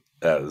too.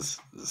 This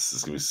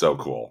is going to be so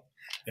cool.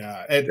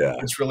 Yeah, Yeah.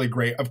 it's really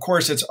great. Of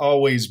course, it's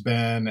always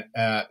been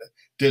at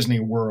Disney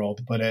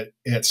World, but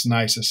it's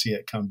nice to see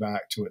it come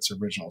back to its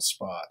original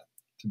spot,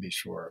 to be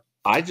sure.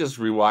 I just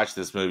rewatched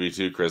this movie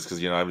too, Chris,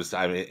 because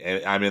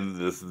I'm in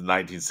this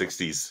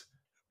 1960s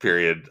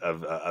period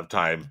of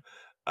time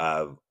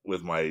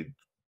with my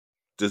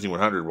Disney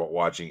 100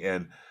 watching,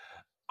 and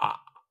I,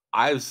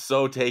 I was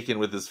so taken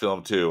with this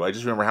film too. I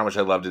just remember how much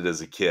I loved it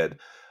as a kid.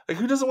 Like,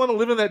 who doesn't want to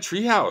live in that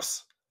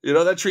treehouse? You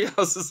know, that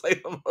treehouse is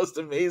like the most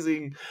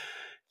amazing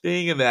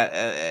thing in that,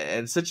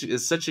 and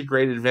such a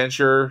great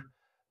adventure.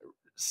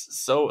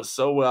 So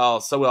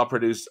well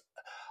produced.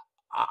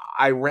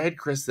 I read,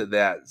 Chris, that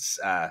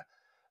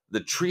the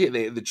tree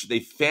they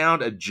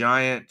found a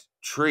giant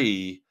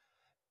tree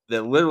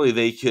that literally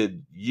they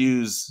could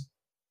use,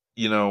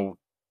 you know,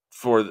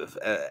 for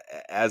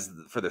as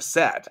for the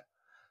set.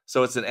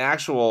 So it's an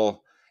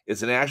actual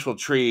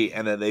tree,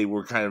 and that they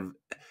were kind of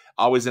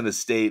always in a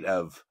state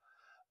of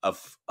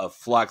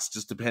flux,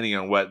 just depending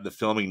on what the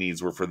filming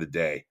needs were for the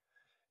day.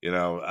 You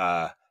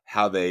know,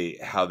 how they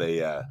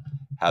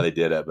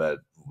did it, but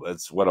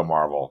it's what a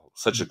marvel!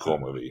 Such a cool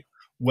movie.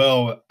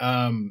 Well,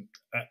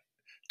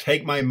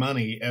 take my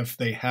money if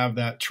they have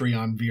that tree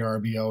on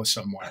VRBO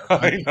somewhere.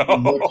 I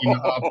I'm looking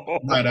up know.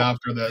 right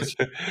after this.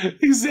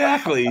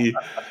 Exactly.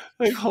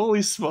 Like,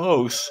 holy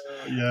smokes.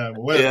 Yeah,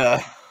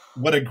 Yeah.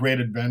 what a great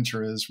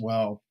adventure as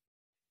well.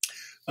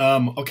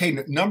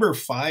 Okay, number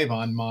 5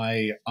 on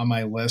my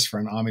list for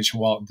an homage to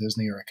Walt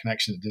Disney or a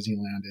connection to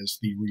Disneyland is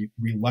the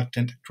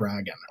Reluctant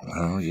Dragon.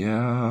 Oh,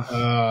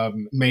 yeah.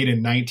 Made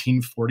in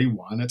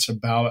 1941. It's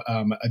about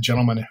a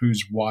gentleman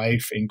whose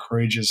wife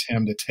encourages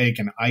him to take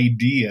an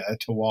idea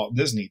to Walt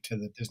Disney, to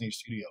the Disney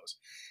Studios.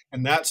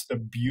 And that's the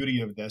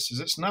beauty of this, is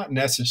it's not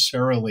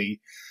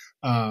necessarily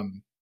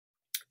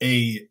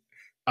a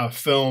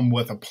film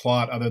with a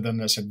plot other than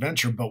this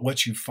adventure, but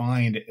what you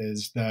find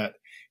is that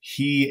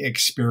he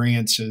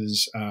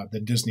experiences the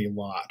Disney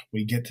lot.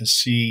 We get to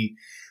see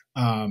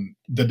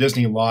the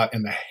Disney lot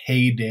in the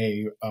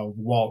heyday of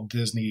Walt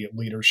Disney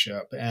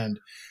leadership, and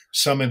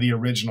some of the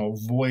original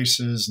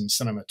voices and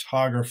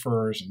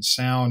cinematographers and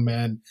sound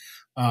men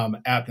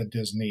at the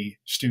Disney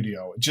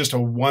studio. Just a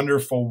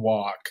wonderful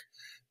walk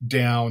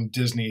down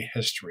Disney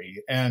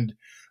history. And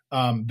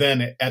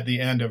then at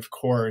the end, of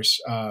course,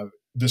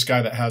 this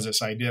guy that has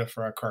this idea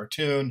for a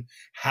cartoon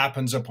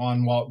happens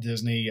upon Walt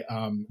Disney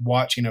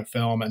watching a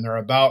film, and they're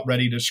about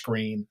ready to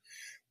screen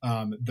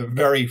the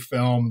very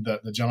film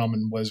that the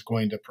gentleman was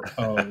going to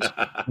propose.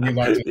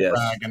 Reluctant Yes.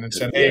 Dragon, and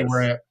said, "Hey,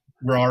 Yes.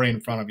 we're already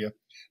in front of you,"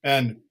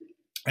 and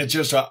it's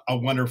just a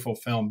wonderful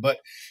film.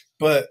 But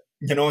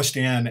you know,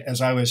 Stan,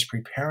 as I was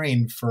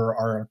preparing for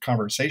our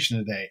conversation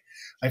today,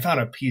 I found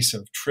a piece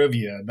of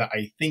trivia that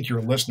I think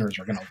your listeners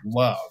are going to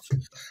love,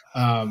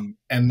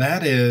 and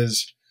that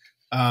is.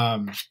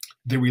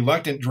 The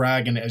Reluctant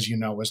Dragon, as you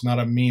know, was not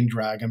a mean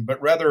dragon,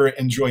 but rather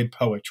enjoyed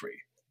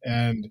poetry.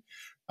 And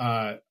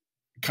kind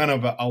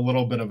of a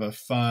little bit of a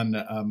fun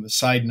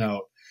side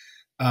note,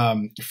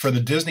 for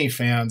the Disney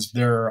fans,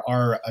 there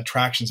are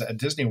attractions at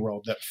Disney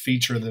World that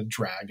feature the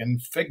dragon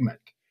Figment.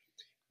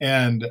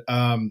 And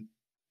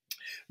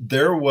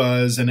there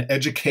was an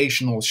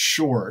educational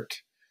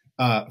short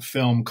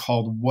film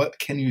called What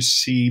Can You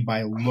See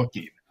by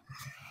Looking?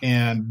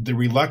 And the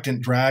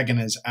Reluctant Dragon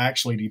is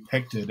actually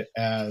depicted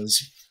as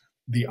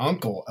the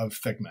uncle of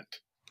Figment.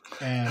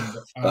 And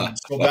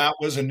so that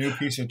was a new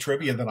piece of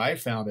trivia that I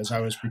found as I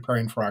was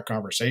preparing for our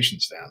conversation,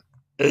 Stan.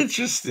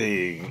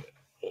 Interesting.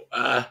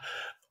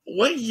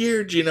 What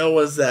year do you know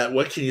was that?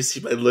 What can you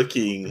see by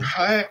looking?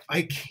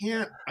 I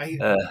can't.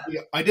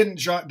 I didn't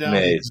jot down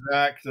the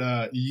exact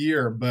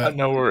year, but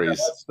no worries.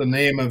 That's the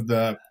name of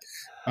the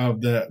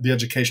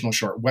educational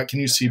short. What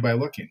can you see by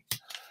looking?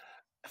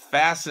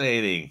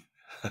 Fascinating.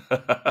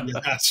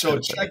 Yeah, so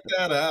check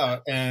that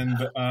out, and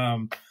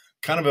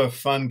kind of a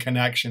fun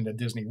connection to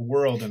Disney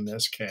World in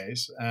this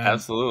case.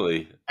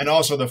 Absolutely. And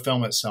also the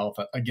film itself,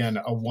 again,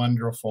 a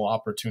wonderful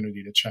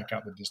opportunity to check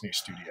out the Disney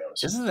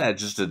Studios. Isn't that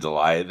just a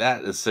delight?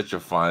 That is such a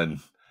fun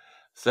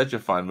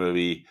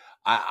movie.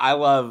 I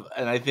love,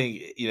 and I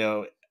think, you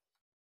know,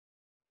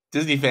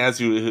 Disney fans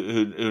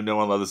who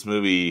know and love this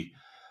movie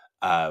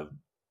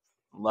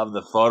love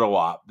the photo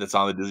op that's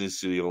on the Disney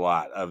Studio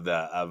lot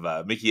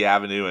of Mickey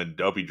Avenue and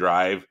Dopey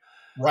Drive.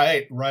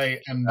 Right,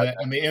 and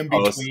the in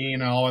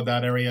between and all of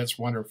that area. It's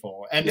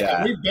wonderful, and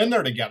we've been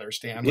there together,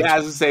 Stan. Yeah, I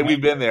was gonna say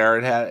we've been there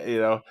and had, you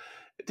know,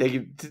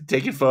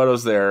 taking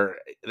photos there.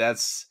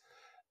 That's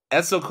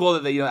so cool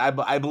that they, you know,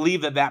 I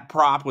believe that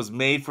prop was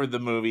made for the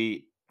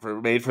movie,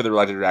 made for the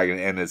Reluctant Dragon,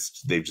 and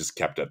they've just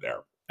kept it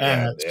there.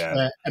 And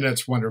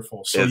it's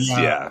wonderful. So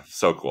it's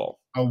so cool.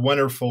 A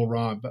wonderful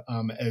romp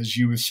as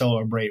you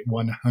celebrate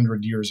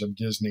 100 years of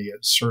Disney.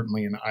 It's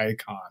certainly an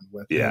icon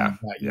with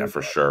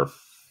for sure.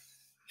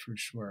 For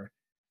sure.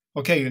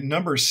 Okay,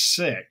 number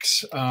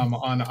 6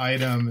 on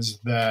items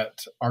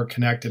that are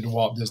connected to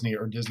Walt Disney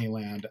or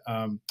Disneyland.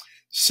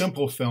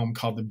 Simple film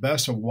called The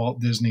Best of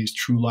Walt Disney's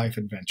True Life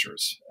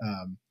Adventures.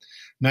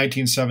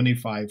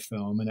 1975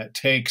 film, and it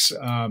takes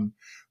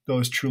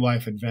those true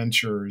life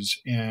adventures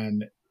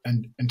and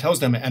and tells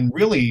them. And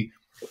really,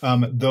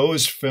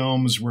 those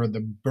films were the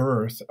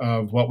birth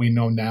of what we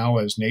know now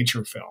as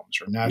nature films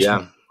or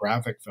National Yeah.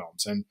 Geographic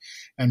films,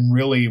 and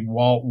really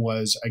Walt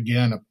was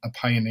again a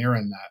pioneer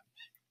in that.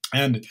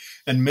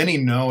 And many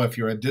know, if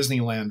you're a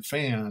Disneyland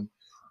fan,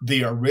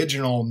 the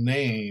original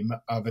name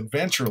of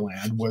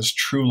Adventureland was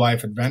True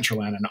Life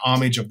Adventureland, an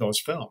homage of those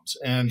films.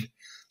 And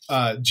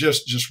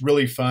just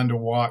really fun to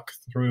walk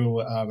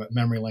through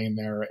memory lane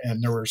there.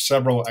 And there were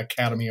several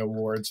Academy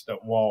Awards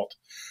that Walt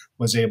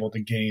was able to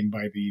gain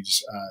by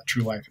these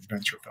True Life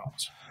adventure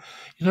films.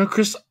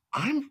 Chris,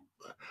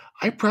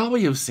 I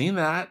probably have seen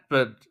that,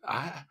 but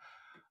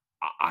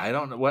I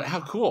don't know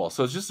how cool.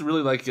 So it's just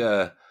really like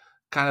a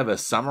kind of a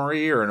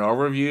summary or an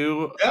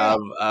overview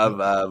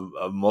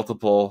of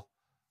multiple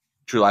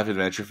True Life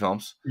adventure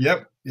films.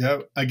 Yep.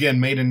 Again,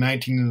 made in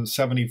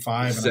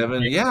 1975.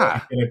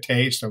 Yeah. Get a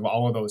taste of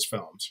all of those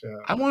films. Yeah.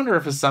 I wonder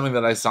if it's something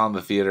that I saw in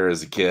the theater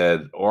as a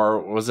kid,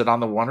 or was it on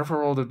the Wonderful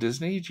World of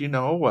Disney? Do you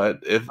know what?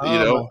 If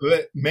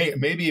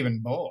maybe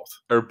even both,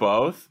 or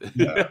both.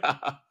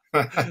 Yeah.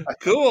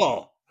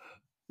 Cool.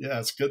 Yeah,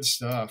 it's good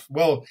stuff.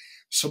 Well,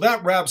 so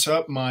that wraps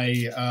up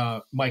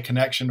my my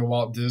connection to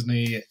Walt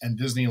Disney and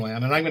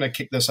Disneyland, and I'm going to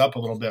kick this up a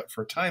little bit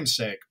for time's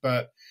sake,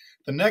 but.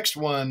 The next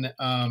one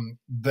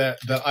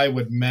that I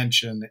would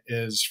mention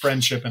is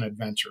Friendship and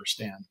Adventure,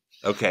 Stan.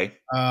 Okay.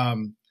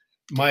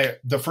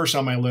 The first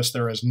on my list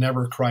there is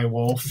Never Cry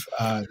Wolf,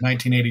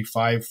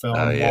 1985 film.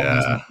 Oh, yeah.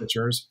 Walt Disney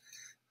Pictures.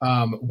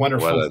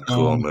 Wonderful. What a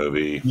cool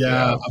movie.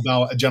 Yeah,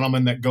 about a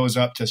gentleman that goes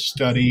up to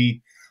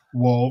study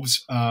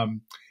wolves.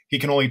 He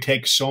can only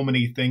take so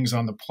many things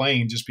on the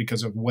plane just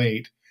because of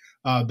weight.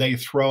 They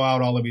throw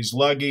out all of his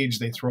luggage.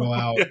 They throw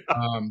out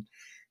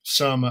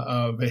some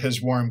of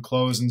his warm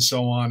clothes and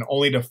so on,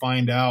 only to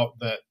find out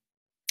that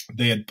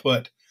they had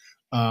put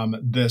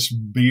this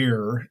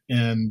beer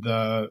in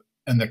the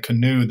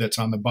canoe that's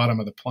on the bottom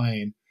of the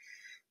plane.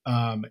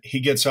 He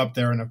gets up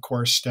there and, of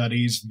course,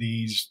 studies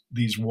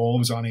these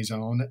wolves on his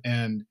own,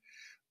 and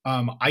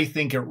I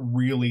think it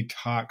really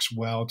talks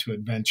well to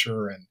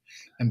adventure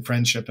and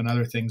friendship and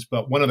other things.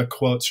 But one of the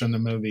quotes from the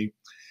movie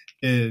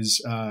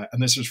is,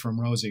 and this is from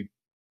Rosie,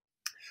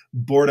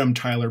 "Boredom,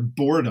 Tyler,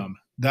 boredom.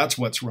 That's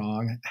what's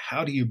wrong.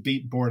 How do you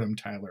beat boredom,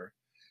 Tyler?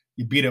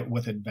 You beat it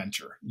with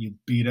adventure. You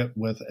beat it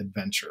with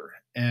adventure."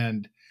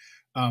 And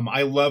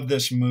I love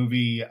this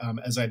movie,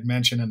 as I'd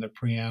mentioned in the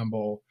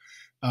preamble,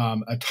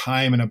 a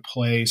time and a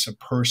place, a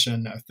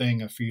person, a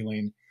thing, a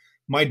feeling.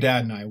 My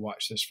dad and I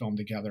watched this film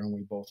together, and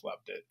we both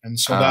loved it. And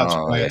so that's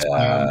why it's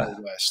on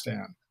the list,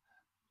 Stan.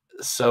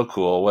 So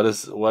cool. What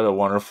a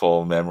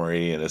wonderful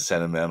memory and a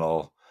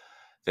sentimental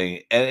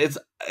thing. And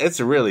it's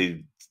a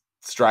really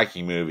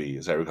striking movie,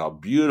 as I recall.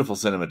 Beautiful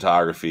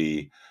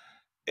cinematography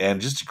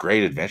and just a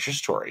great adventure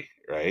story,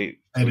 right?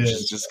 Which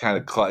is just kind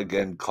of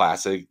again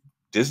classic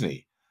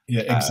Disney.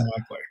 Yeah,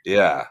 exactly.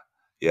 Yeah.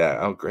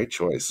 Oh, great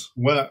choice.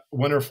 What a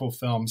wonderful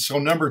film. So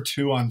number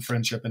 2 on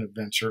Friendship and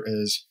Adventure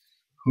is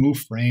Who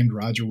Framed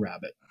Roger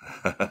Rabbit?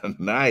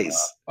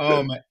 Nice.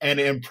 And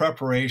in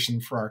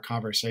preparation for our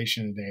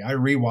conversation today, I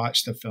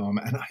rewatched the film,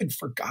 and I'd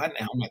forgotten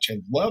how much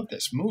I loved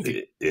this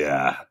movie.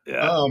 Yeah.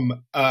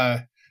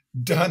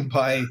 Done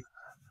by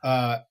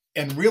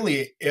and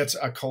really it's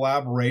a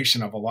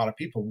collaboration of a lot of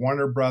people: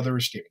 Warner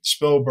Brothers, Steven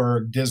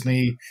Spielberg,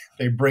 Disney.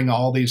 They bring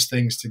all these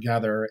things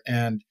together,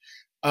 and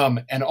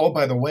oh,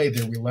 by the way,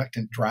 the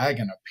Reluctant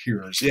Dragon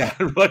appears. Yeah,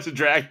 Reluctant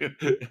Dragon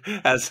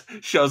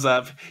shows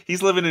up.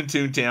 He's living in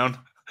Toontown.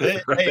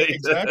 Right? Hey,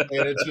 exactly,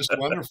 and it's just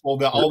wonderful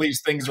that all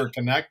these things are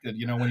connected.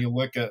 When you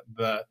look at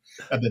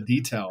the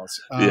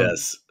details.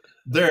 Yes,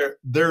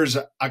 there's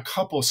a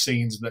couple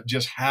scenes that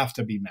just have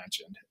to be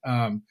mentioned.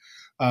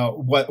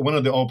 One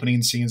of the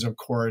opening scenes, of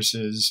course,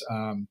 is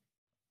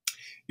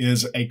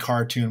a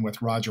cartoon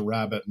with Roger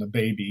Rabbit and the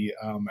baby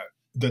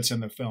that's in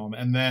the film.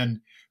 And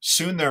then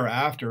soon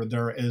thereafter,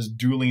 there is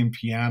dueling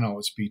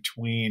pianos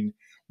between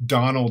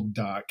Donald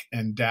Duck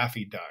and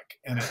Daffy Duck.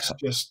 And it's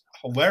just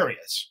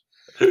hilarious.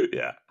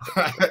 Yeah.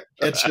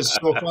 It's just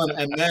so fun.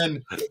 And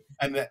then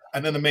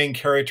the main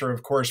character,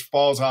 of course,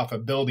 falls off a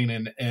building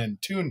in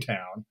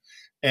Toontown.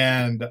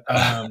 And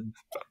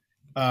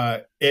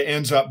it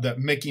ends up that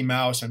Mickey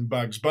Mouse and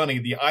Bugs Bunny,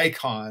 the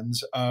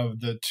icons of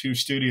the two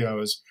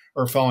studios,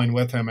 are falling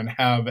with him and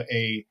have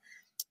a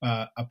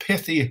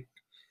pithy,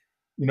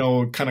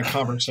 kind of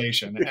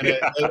conversation, and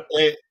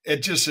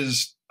it just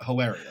is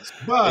hilarious.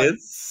 But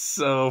it's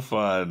so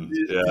fun.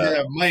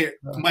 Yeah,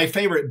 my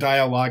favorite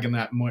dialogue in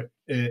that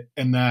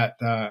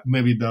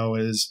movie though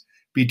is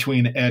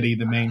between Eddie,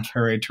 the main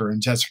character,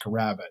 and Jessica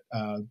Rabbit,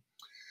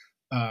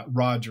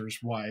 Roger's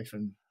wife,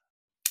 and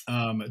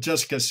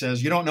Jessica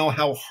says, "You don't know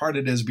how hard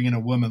it is being a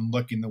woman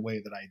looking the way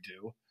that I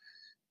do."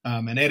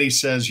 And Eddie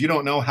says, "You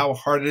don't know how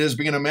hard it is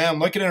being a man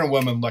looking at a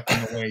woman looking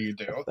the way you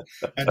do."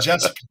 And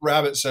Jessica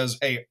Rabbit says,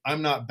 "Hey,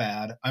 I'm not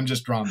bad. I'm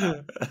just drawn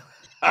bad."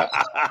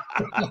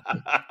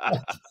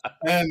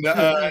 And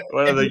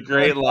one of the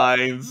great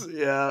lines.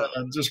 Yeah.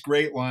 Just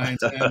great lines.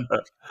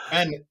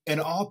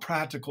 And all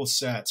practical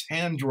sets,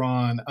 hand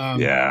drawn.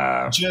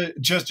 Yeah.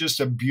 Just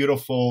a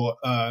beautiful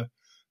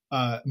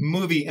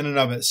movie in and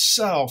of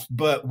itself,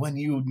 but when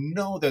you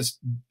know this,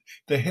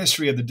 the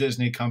history of the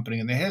Disney company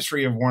and the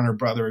history of Warner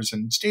Brothers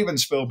and Steven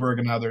Spielberg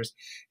and others,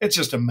 it's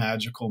just a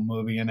magical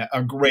movie and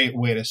a great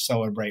way to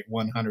celebrate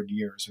 100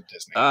 years of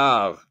Disney.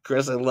 Oh,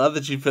 Chris, I love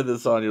that you put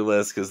this on your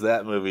list because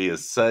that movie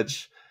is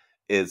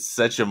it's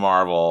such a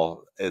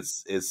marvel.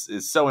 It's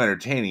so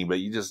entertaining, but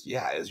you just,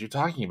 yeah, as you're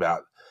talking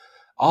about,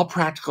 all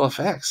practical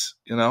effects,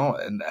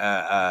 and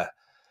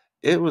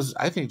it was,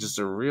 I think, just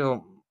a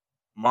real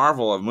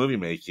marvel of movie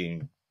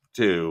making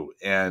too,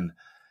 and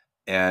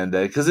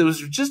because it was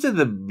just in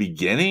the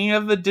beginning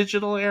of the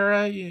digital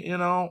era,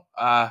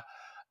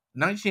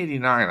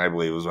 1989, I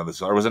believe, was when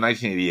this, or was it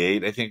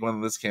 1988? I think when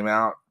this came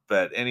out.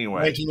 But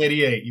anyway,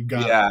 1988, you've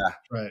got yeah, it.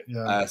 Right.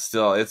 Yeah.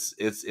 Still, it's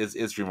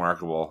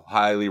remarkable.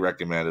 Highly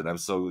recommended. I'm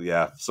so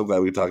glad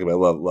we talk about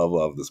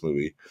love this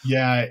movie.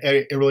 Yeah,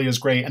 it really is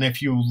great. And if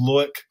you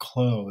look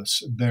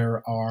close,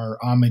 there are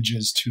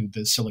homages to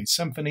the Silly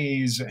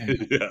Symphonies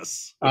and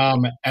Yes,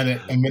 and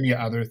many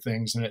other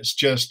things. And it's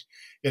just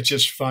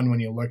fun when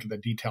you look at the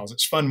details.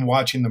 It's fun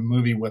watching the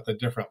movie with a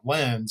different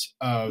lens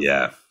of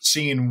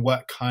seeing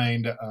what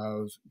kind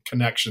of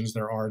connections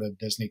there are to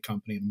Disney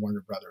Company and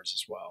Warner Brothers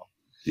as well.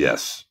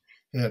 Yes.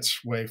 It's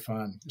way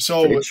fun.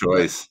 So great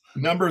choice.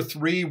 Number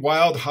 3,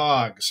 Wild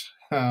Hogs.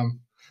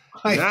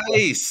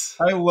 Nice.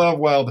 I love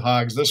Wild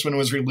Hogs. This one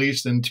was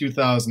released in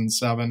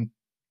 2007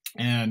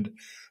 and,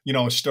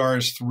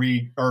 stars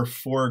 3 or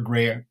 4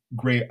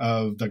 great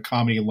of the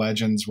comedy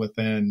legends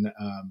within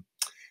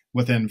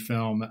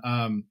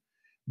film.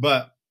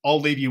 But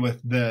I'll leave you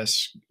with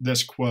this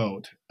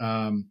quote.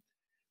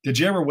 Did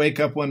you ever wake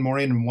up one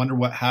morning and wonder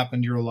what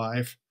happened to your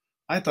life?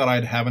 I thought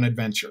I'd have an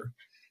adventure.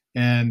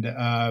 And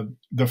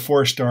the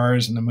 4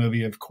 stars in the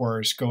movie, of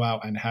course, go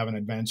out and have an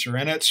adventure.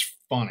 And it's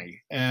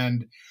funny.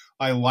 And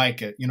I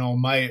like it.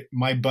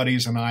 My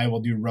buddies and I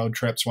will do road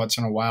trips once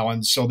in a while.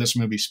 And so this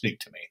movie speak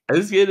to me. I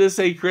was going to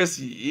say, Chris,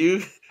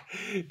 you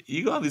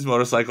go on these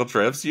motorcycle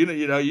trips,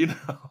 you know,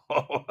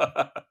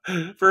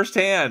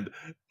 firsthand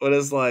what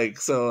it's like.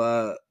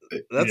 So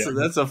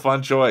that's a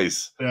fun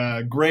choice.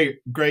 Great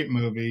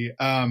movie.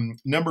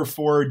 Number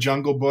 4,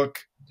 Jungle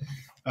Book.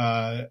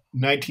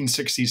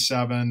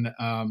 1967.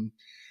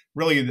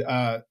 Really,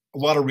 a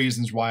lot of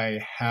reasons why I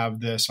have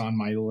this on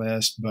my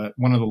list, but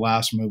one of the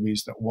last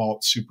movies that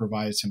Walt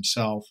supervised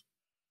himself.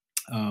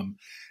 And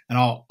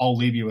I'll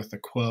leave you with the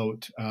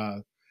quote: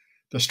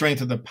 "The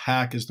strength of the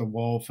pack is the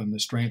wolf, and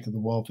the strength of the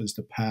wolf is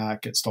the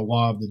pack. It's the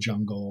law of the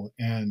jungle."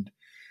 And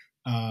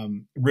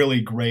really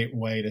great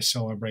way to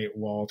celebrate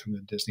Walt and the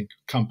Disney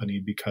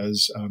Company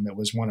because it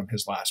was one of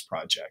his last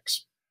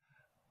projects.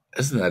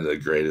 Isn't that the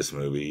greatest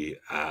movie?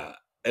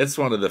 It's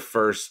one of the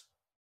first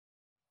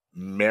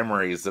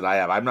memories that I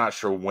have. I'm not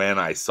sure when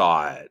I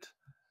saw it.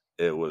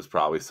 It was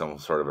probably some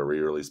sort of a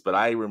re-release, but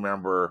I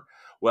remember,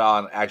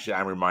 and actually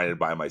I'm reminded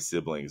by my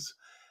siblings,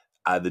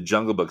 the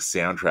Jungle Book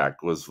soundtrack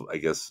was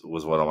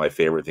one of my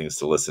favorite things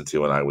to listen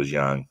to when I was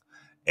young.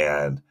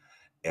 And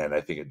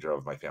I think it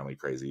drove my family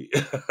crazy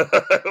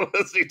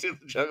listening to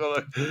the Jungle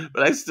Book,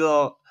 but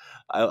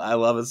I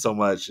love it so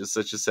much. It's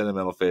such a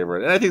sentimental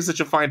favorite. And I think it's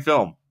such a fine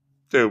film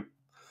too.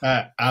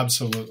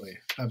 Absolutely.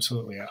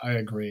 I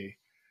agree.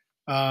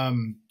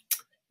 The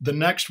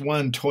next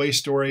one, Toy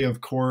Story, of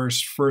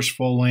course, first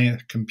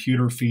full-length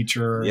computer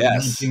feature,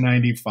 yes.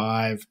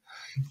 1995.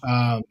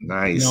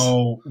 Nice.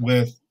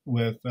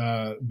 With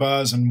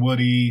Buzz and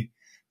Woody,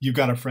 You've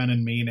Got a Friend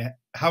in Me.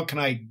 How could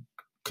I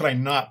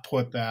not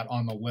put that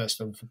on the list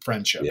of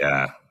friendship?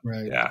 Yeah.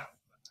 Right. Yeah.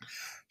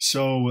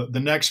 So the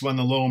next one,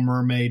 The Little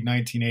Mermaid,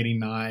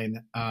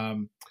 1989.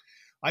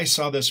 I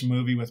saw this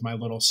movie with my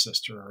little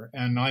sister,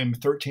 and I'm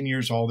 13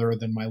 years older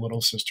than my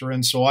little sister.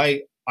 And so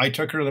I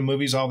took her to the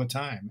movies all the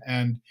time.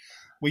 And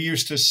we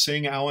used to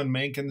sing Alan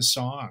Menken's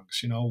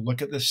songs,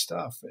 look at this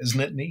stuff.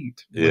 Isn't it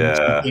neat?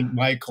 Yeah.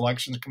 My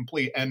collection's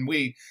complete. And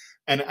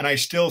and I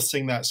still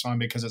sing that song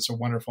because it's a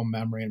wonderful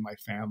memory in my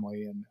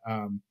family.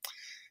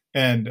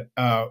 And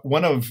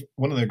one of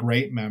the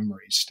great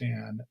memories,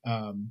 Stan,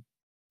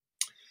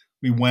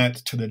 we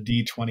went to the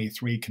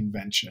D23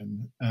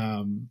 convention.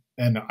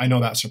 And I know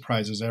that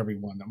surprises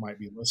everyone that might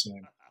be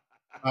listening.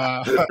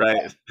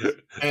 Right.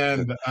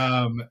 And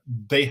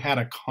they had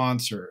a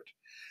concert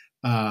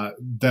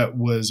that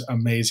was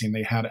amazing.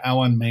 They had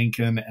Alan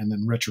Menken and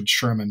then Richard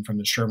Sherman from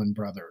the Sherman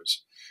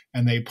Brothers.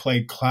 And they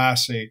played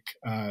classic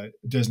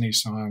Disney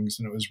songs,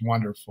 and it was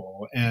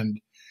wonderful. And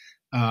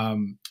I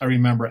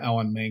remember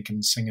Alan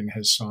Menken singing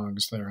his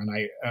songs there. And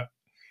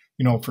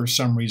for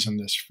some reason,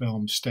 this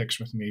film sticks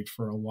with me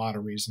for a lot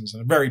of reasons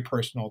and very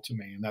personal to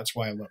me. And that's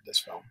why I love this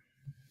film.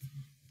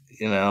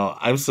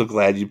 I'm so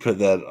glad you put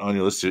that on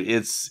your list too.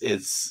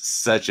 It's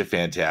such a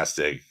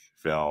fantastic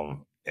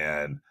film,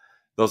 and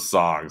those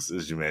songs,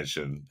 as you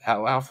mentioned,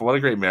 what a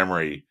great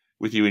memory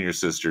with you and your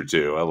sister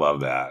too. I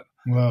love that.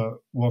 Well,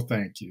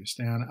 thank you,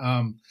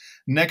 Stan.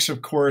 Next,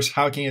 of course,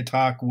 how can you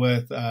talk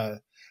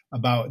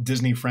about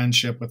Disney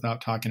friendship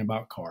without talking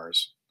about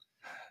Cars?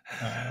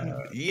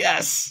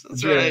 Yes,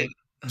 that's right.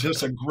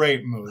 just a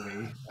great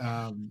movie.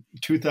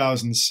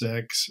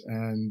 2006,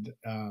 and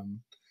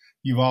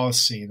you've all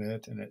seen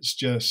it, and it's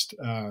just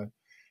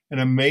an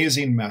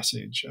amazing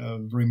message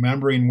of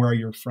remembering where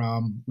you're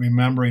from,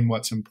 remembering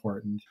what's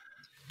important.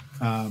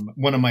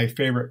 One of my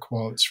favorite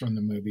quotes from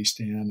the movie,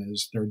 Stan,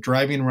 is they're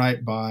driving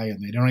right by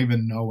and they don't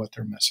even know what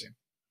they're missing.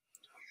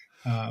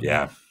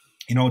 Yeah.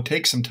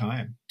 Take some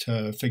time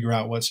to figure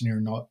out what's in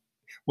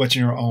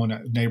your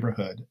own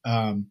neighborhood.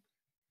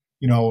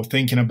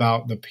 Thinking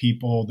about the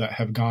people that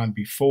have gone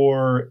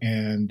before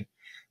and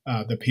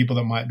the people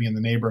that might be in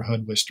the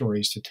neighborhood with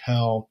stories to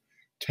tell.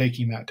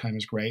 Taking that time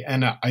is great.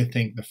 And I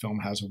think the film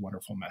has a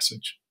wonderful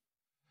message.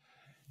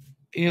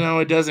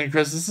 It doesn't,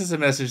 Chris. This is a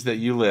message that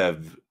you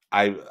live,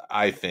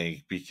 I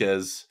think,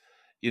 because,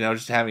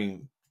 just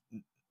having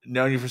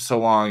known you for so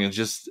long and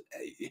just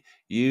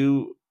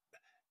you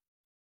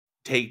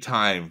take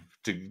time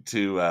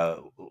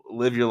to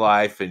live your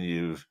life, and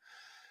you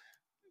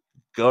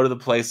go to the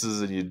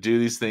places and you do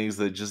these things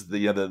that just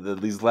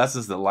these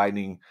lessons that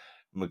Lightning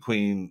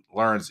McQueen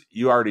learns,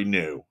 you already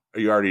knew,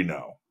 or you already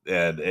know.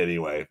 And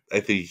anyway, I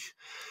think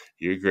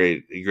you're a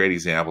great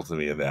example to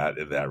me in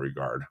that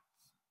regard.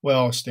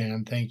 Well,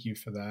 Stan, thank you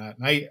for that.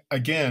 And I,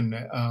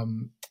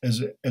 again,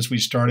 as we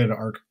started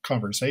our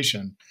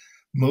conversation,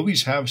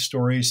 movies have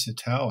stories to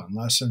tell and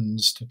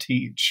lessons to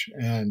teach.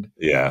 And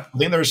yeah, I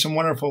think there's some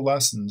wonderful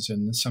lessons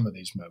in some of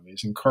these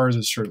movies, and Cars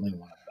is certainly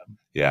one of them.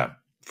 Yeah,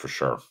 for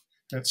sure.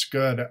 That's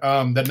good.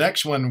 The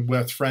next one,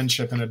 with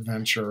friendship and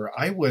adventure,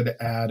 I would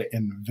add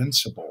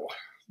Invincible.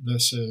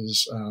 This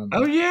is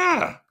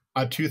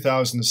a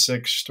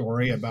 2006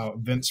 story about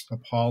Vince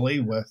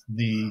Papale with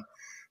the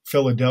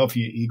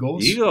Philadelphia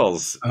Eagles.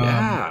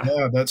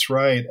 Yeah, that's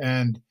right.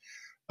 And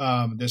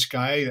this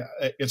guy,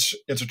 it's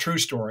a true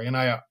story, and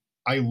I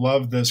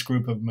love this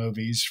group of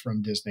movies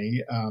from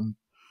Disney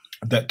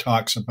that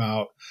talks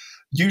about,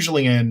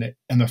 usually in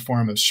the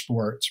form of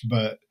sports,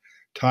 but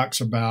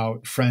talks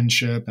about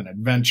friendship and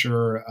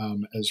adventure,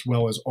 as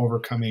well as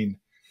overcoming.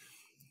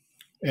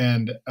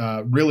 And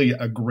really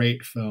a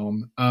great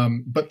film.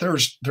 But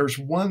there's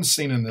one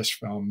scene in this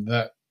film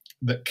that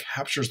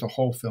captures the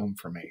whole film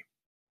for me.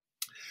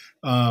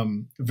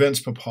 Vince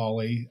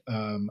Papale,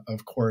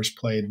 of course,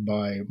 played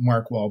by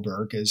Mark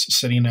Wahlberg, is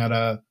sitting at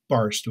a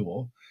bar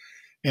stool,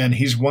 and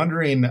he's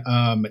wondering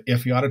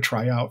if he ought to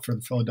try out for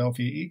the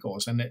Philadelphia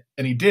Eagles. And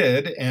he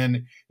did,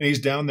 and he's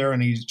down there,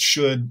 and he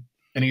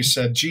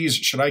said, geez,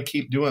 should I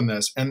keep doing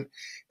this? And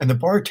the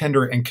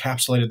bartender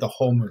encapsulated the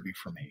whole movie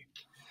for me.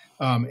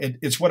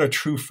 It's what a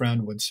true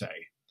friend would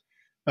say.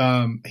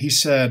 He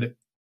said,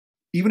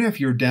 even if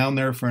you're down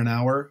there for an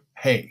hour,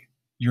 hey,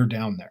 you're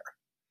down there.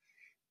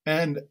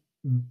 And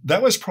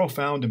that was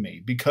profound to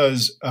me,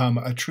 because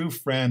a true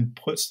friend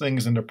puts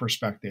things into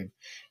perspective,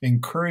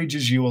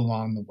 encourages you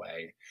along the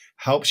way,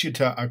 helps you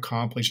to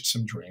accomplish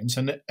some dreams.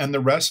 And the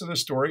rest of the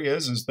story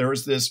is there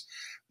was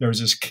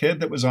this kid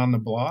that was on the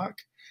block.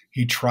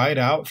 He tried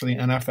out for the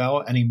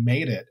NFL and he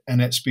made it. And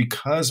it's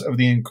because of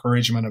the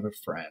encouragement of a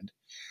friend,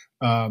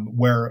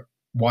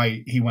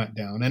 why he went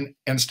down.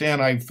 And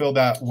Stan, I feel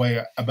that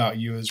way about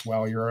you as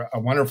well. You're a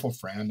wonderful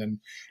friend, and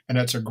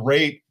it's a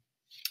great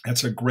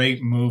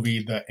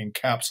movie that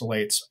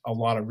encapsulates a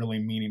lot of really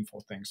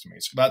meaningful things to me.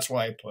 So that's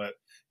why I put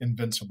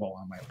Invincible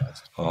on my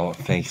list. Oh,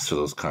 thanks for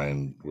those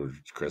kind words,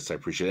 Chris. I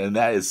appreciate it. And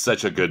that is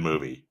such a good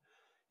movie.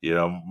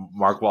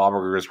 Mark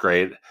Wahlberg is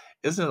great.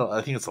 Isn't it?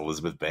 I think it's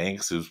Elizabeth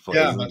Banks who's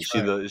playing.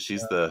 Yeah,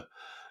 she's the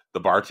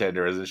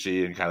bartender, isn't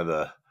she? And kind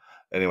of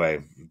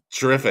anyway,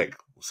 terrific.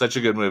 Such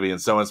a good movie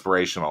and so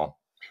inspirational.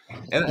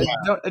 And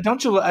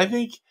don't you? I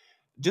think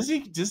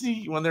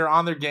Disney, when they're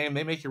on their game,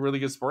 they make a really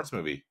good sports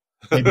movie.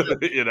 They do.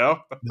 They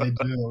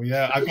do.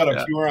 Yeah, I've got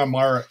a few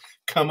more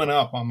coming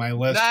up on my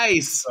list.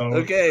 Nice. So,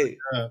 okay.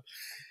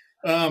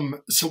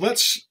 So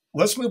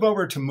let's move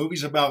over to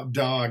movies about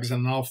dogs,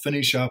 and I'll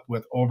finish up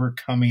with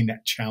overcoming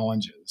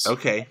challenges.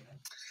 Okay.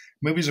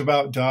 Movies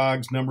about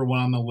dogs. Number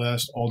one on the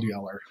list, Old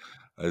Yeller.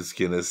 I was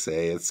going to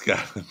say it's got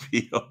to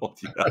be Old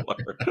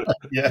Yeller.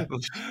 Yeah.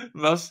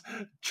 Most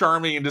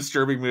charming and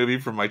disturbing movie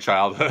from my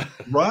childhood.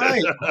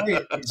 Right,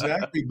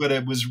 exactly. But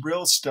it was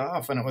real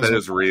stuff. And it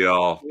was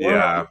real.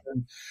 Yeah.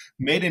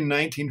 Made in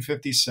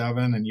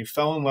 1957, and you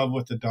fell in love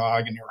with the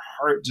dog, and your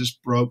heart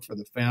just broke for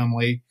the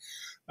family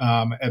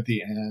at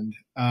the end.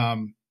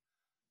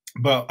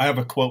 But I have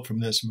a quote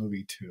from this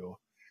movie too,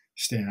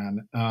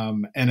 Stan,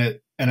 and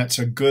it's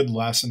a good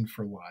lesson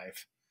for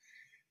life.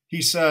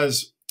 He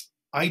says,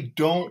 I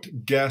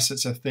don't guess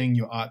it's a thing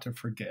you ought to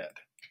forget.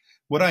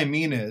 What I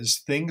mean is,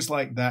 things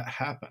like that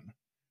happen.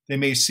 They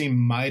may seem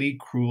mighty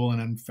cruel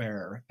and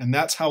unfair, and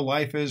that's how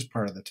life is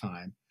part of the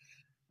time.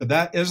 But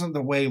that isn't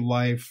the way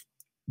life,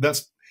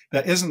 that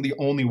isn't the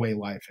only way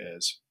life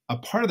is. A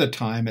part of the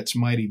time, it's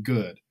mighty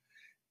good.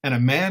 And a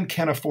man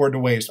can't afford to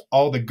waste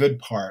all the good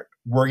part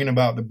worrying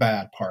about the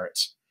bad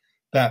parts.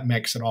 That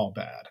makes it all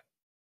bad.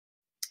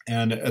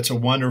 And it's a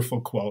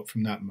wonderful quote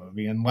from that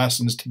movie, and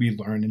lessons to be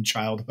learned in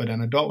childhood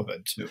and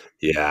adulthood too.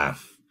 Yeah.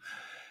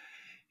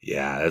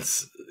 Yeah.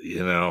 It's,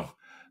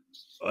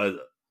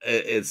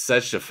 it's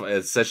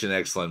such an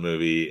excellent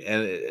movie,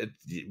 and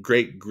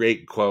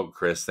great quote,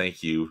 Chris.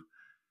 Thank you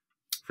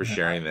for Yeah,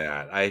 sharing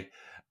that.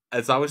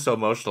 It's always so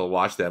emotional to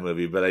watch that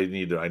movie, but I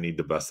need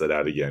to bust that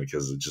out again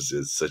because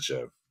it's such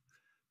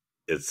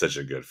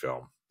a good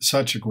film.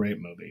 such a great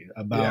movie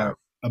Yeah,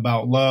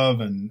 about love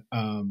and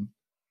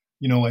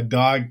a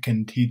dog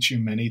can teach you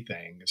many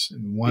things,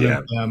 and one of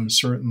yeah. them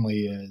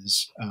certainly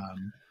is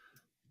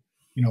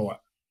you know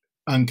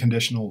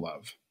unconditional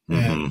love.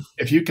 And Hmm.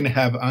 if you can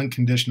have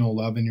unconditional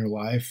love in your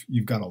life,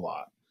 you've got a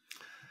lot.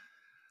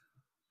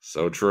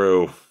 So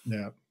true.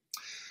 Yeah.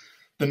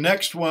 The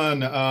next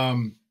one,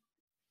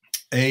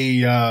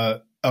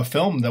 a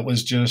film that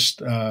was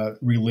just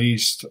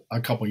released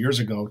a couple years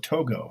ago,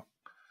 Togo.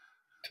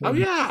 Oh Togo.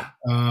 yeah,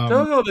 Um,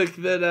 Togo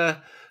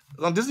that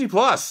on Disney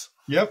Plus.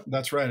 yep,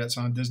 that's right. It's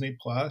on Disney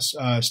Plus.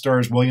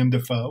 Stars William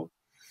Defoe,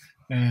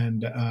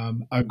 and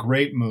a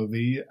great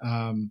movie.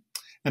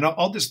 And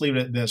I'll just leave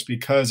it at this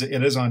because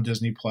it is on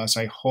Disney Plus.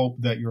 I hope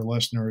that your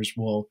listeners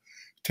will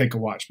take a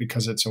watch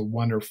because it's a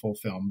wonderful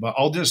film. But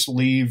I'll just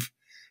leave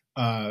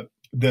uh,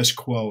 this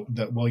quote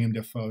that William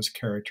Defoe's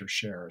character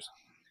shares.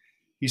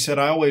 He said,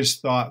 "I always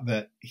thought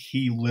that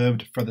he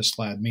lived for the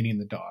sled," meaning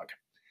the dog.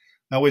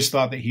 "I always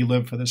thought that he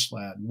lived for the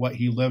sled. What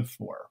he lived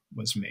for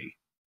was me."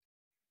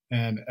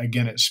 And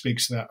again, it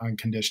speaks to that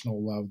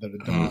unconditional love that a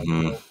dog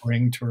Hmm. will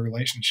bring to a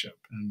relationship.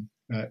 And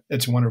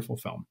it's a wonderful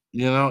film.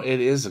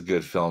 It is a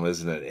good film,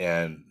 isn't it?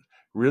 And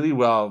really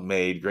well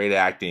made, great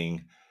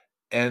acting,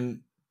 and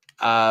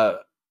uh,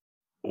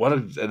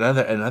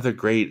 another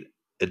great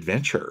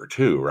adventure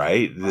too,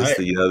 right? This Right.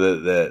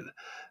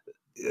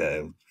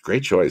 the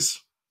great choice.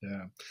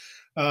 Yeah.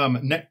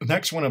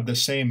 Next one of the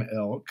same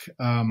ilk,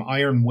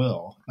 Iron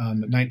Will, the Oh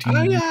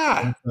 1994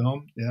 yeah,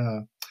 film. Yeah.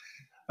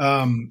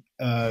 Um,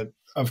 uh,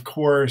 of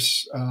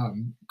course,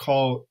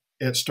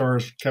 it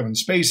stars Kevin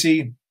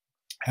Spacey.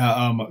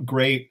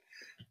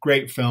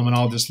 Great film, and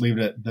I'll just leave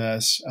it at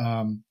this.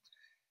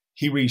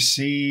 He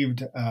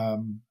received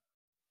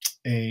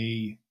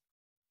a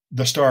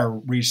the star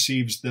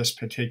receives this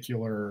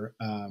particular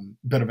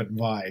bit of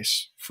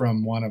advice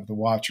from one of the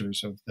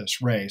watchers of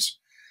this race.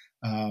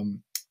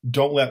 Um,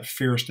 don't let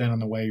fear stand in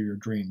the way of your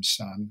dreams,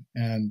 son.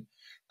 And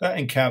that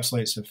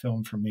encapsulates the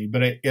film for me.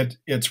 But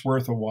it's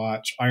worth a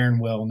watch. Iron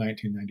Will,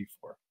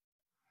 1994.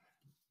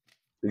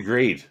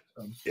 agreed.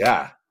 So,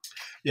 Yeah,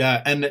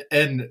 yeah,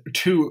 and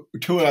two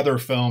other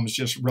films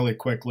just really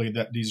quickly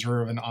that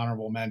deserve an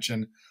honorable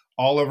mention.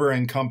 Oliver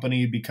and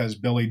Company, because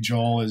Billy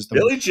Joel is the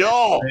Billy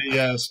Joel.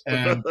 yes,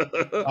 and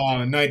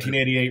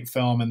 1988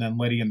 film, and then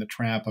Lady and the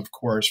Tramp, of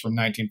course, from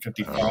Oh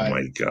 1955.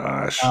 my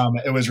gosh.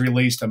 It was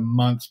released a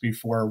month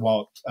before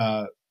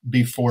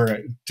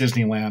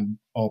Disneyland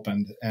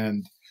opened,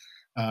 and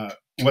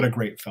what a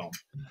great film!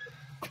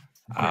 Great.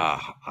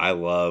 I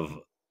love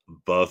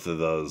both of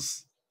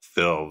those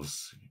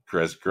films,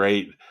 Chris.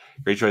 Great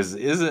choices.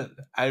 Isn't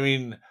I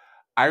mean,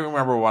 I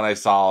remember when I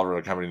saw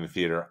Oliver Coming in the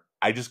theater,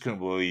 I just couldn't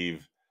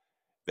believe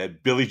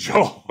that Billy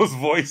Joel was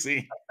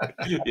voicing.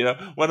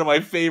 One of my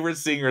favorite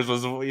singers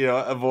was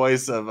a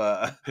voice of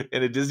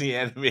in a Disney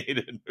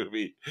animated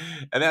movie,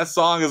 and that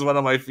song is one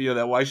of my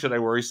that "Why Should I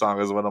Worry"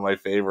 song is one of my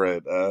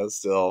favorite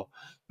still.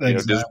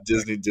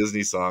 Exactly.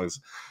 Disney songs.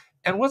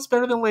 And what's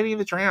better than Lady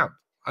and the Tramp?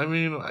 I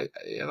mean,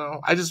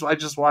 I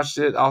just watched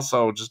it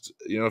also just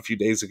a few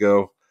days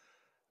ago.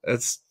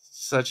 It's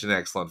such an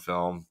excellent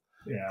film.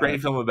 Yeah.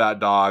 Great film about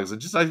dogs,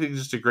 and I think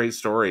just a great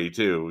story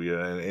too.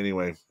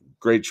 Anyway,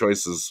 great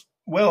choices.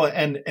 Well,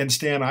 and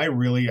Stan, I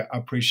really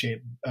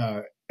appreciate,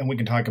 and we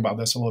can talk about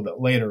this a little bit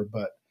later,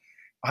 but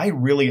I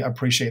really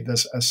appreciate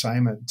this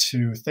assignment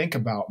to think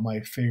about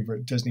my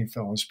favorite Disney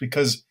films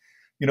because,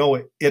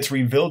 it's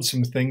revealed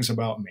some things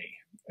about me.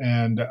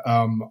 And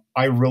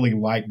I really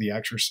like the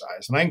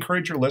exercise. And I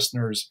encourage your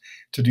listeners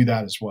to do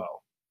that as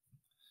well.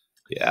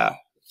 Yeah,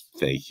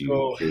 thank you.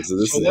 So,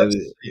 This so let's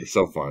see. it's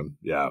so fun.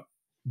 Yeah.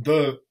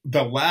 The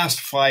last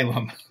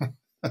phylum,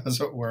 as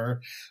it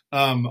were,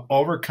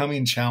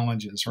 overcoming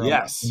challenges or a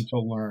lesson Yes. to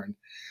learn.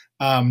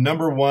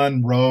 Number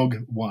one, Rogue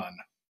One.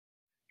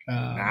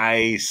 Um,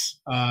 Nice.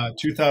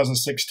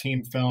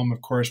 2016 film,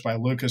 of course, by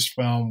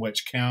Lucasfilm,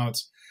 which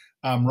counts.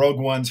 Rogue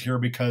One's here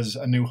because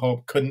A New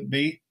Hope couldn't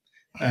be,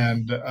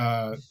 and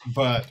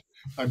but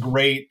a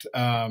great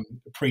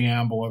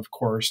preamble, of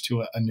course,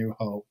 to A New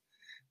Hope.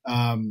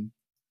 Um,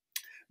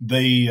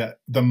 the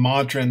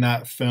mantra in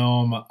that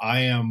film,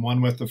 "I am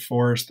one with the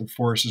Force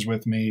is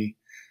with me."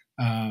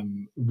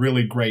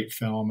 Really great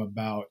film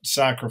about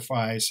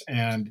sacrifice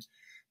and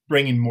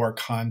bringing more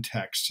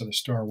context to the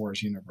Star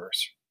Wars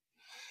universe.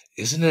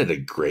 Isn't it a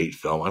great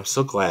film? I'm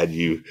so glad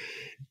you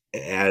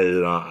added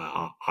it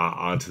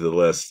onto the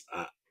list.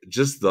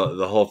 Just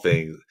the whole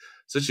thing,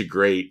 such a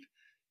great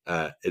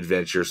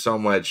adventure. So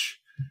much,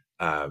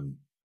 I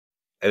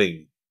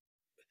think,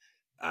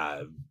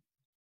 uh,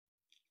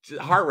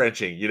 heart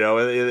wrenching. In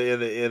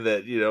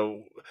that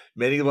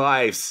many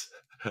lives.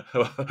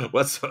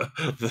 What's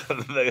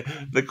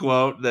the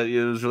quote that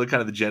is really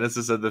kind of the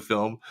genesis of the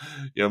film?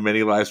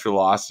 Many lives were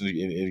lost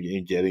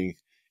in getting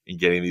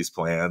these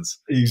plans,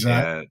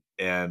 Exactly.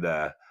 and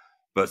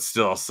but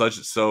still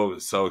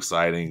so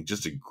exciting.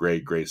 Just a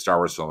great Star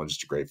Wars film, and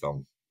just a great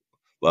film.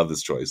 Love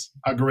this choice.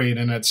 Agreed,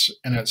 and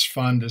it's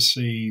fun to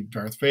see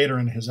Darth Vader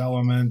in his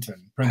element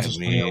and Princess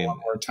Leia one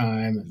more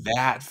time. And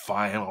that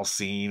final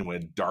scene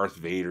when Darth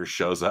Vader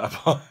shows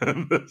up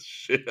on the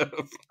ship,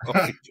 oh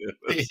my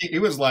he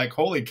was like,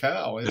 "Holy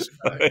cow!"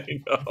 I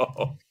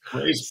know,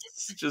 crazy.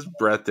 It's just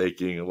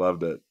breathtaking. I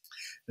loved it.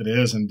 It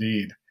is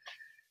indeed.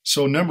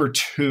 So number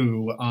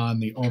 2 on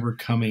the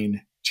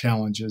overcoming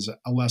challenges,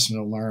 a lesson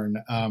to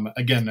learn.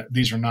 Again,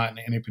 these are not in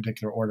any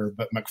particular order,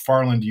 but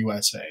McFarland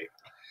USA.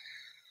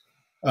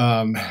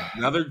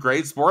 Another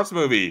great sports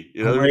movie.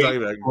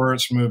 Great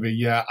sports movie.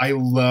 Yeah, I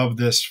love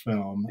this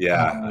film.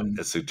 Yeah,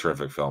 it's a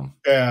terrific film.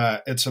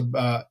 It's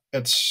a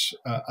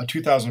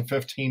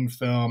 2015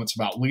 film. It's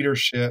about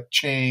leadership,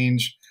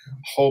 change,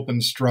 hope,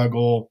 and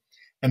struggle,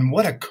 and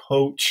what a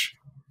coach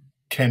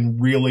can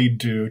really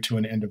do to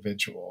an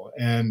individual.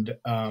 And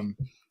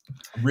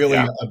really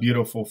a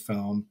beautiful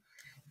film.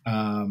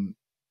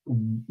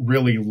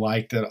 Really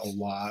liked it a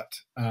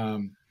lot.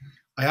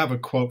 I have a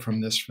quote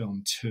from this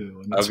film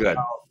too. And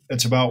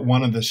it's about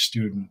one of the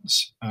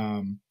students.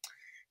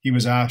 He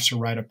was asked to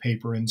write a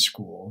paper in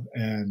school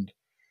and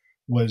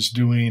was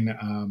doing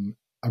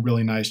a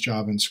really nice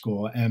job in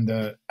school. And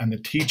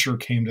the teacher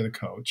came to the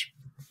coach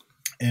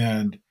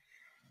and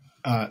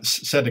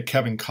said to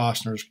Kevin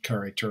Costner's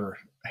character,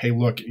 "Hey,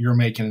 look, you're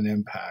making an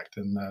impact."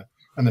 And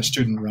the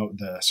student wrote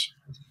this: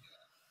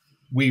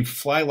 "We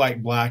fly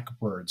like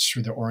blackbirds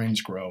through the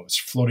orange groves,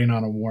 floating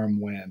on a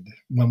warm wind.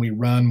 When we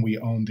run, we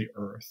own the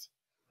earth.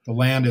 The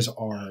land is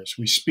ours.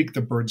 We speak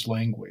the bird's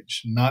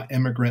language, not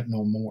immigrant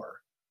no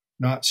more,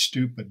 not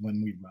stupid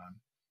when we run.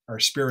 Our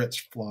spirits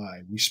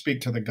fly. We speak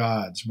to the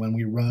gods. When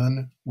we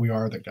run, we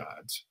are the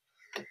gods."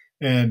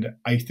 And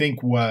I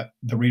think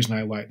the reason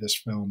I like this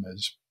film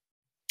is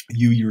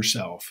you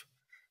yourself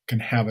can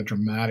have a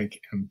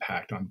dramatic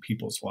impact on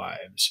people's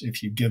lives.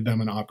 If you give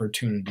them an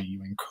opportunity,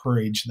 you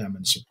encourage them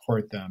and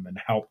support them and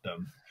help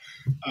them.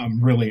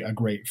 Really a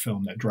great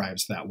film that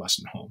drives that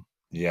lesson home.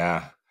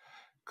 Yeah.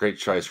 Great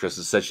choice, Chris.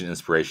 It's such an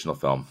inspirational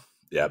film.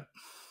 Yep.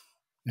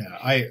 Yeah,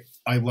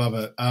 I love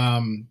it.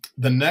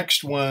 The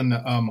next one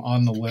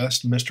on the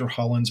list, Mr.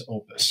 Holland's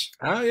Opus.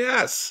 Oh,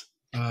 yes.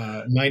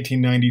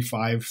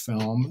 1995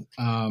 film.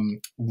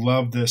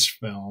 Love this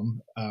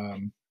film.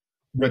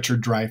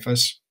 Richard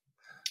Dreyfuss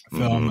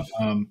film.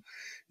 And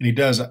he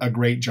does a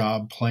great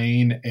job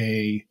playing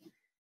a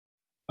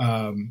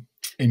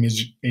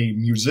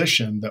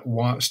musician that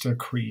wants to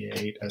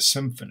create a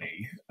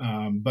symphony,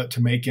 but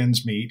to make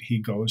ends meet, he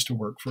goes to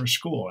work for a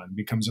school and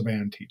becomes a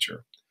band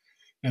teacher.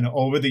 And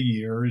over the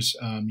years,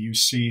 you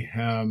see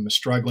him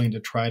struggling to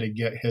try to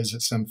get his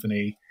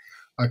symphony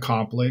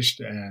accomplished.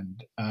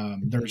 And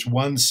there's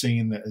one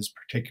scene that is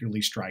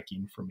particularly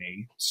striking for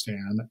me,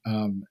 Stan,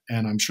 and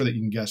I'm sure that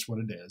you can guess what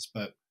it is,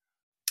 but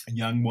a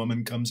young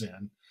woman comes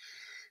in.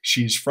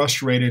 She's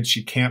frustrated.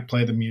 She can't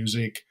play the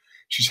music.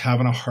 She's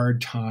having a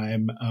hard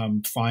time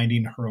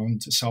finding her own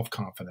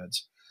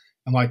self-confidence.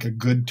 And like a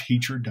good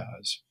teacher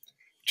does,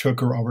 took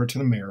her over to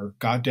the mirror,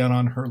 got down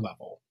on her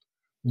level,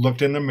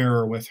 looked in the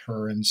mirror with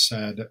her and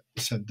said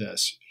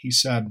this. He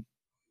said,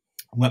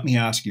 "Let me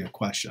ask you a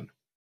question.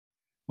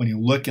 When you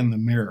look in the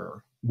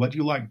mirror, what do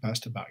you like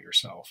best about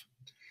yourself?"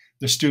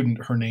 The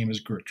student, her name is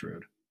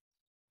Gertrude.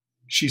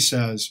 She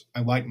says,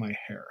 "I like my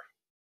hair."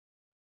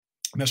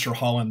 Mr.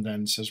 Holland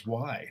then says,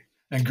 "Why?"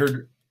 And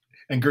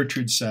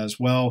Gertrude says,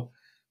 "Well,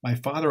 my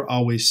father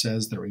always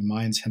says that it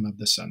reminds him of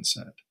the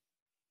sunset."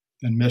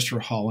 Then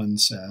Mr.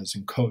 Holland says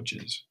and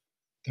coaches,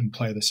 "Then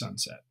play the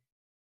sunset."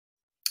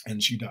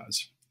 And she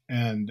does.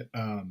 And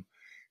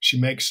she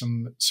makes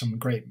some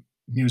great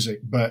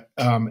music. But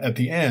at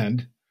the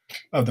end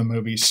of the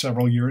movie,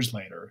 several years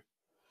later,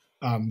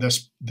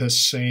 this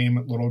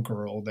same little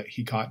girl that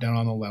he got down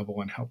on the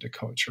level and helped to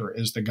coach her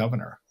is the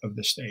governor of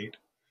the state,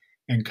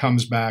 and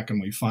comes back,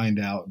 and we find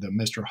out that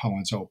Mr.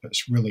 Holland's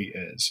Opus really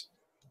is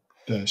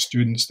the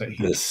students that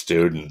he. The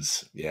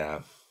students,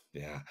 yeah.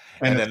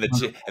 And then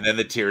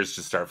the tears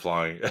just start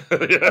flowing.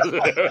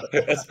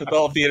 The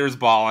whole theater's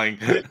bawling.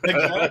 Exactly.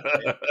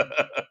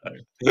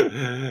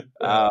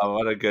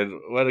 What a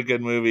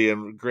good movie,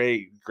 and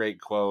great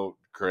quote,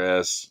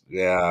 Chris.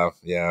 Yeah.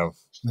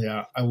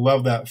 I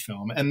love that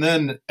film. And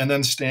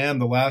then Stan,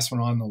 the last one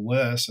on the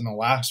list, and the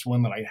last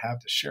one that I have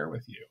to share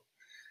with you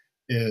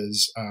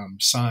is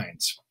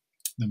Signs,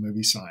 the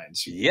movie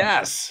Signs.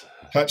 Yes.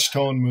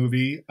 Touchstone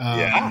movie.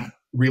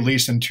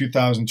 Released in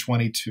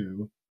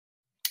 2022.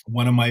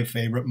 One of my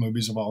favorite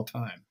movies of all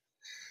time.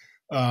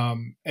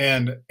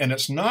 And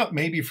it's not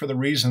maybe for the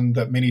reason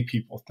that many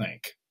people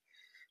think.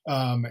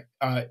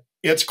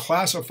 It's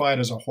classified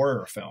as a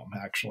horror film,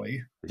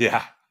 actually.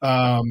 Yeah.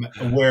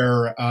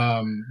 Where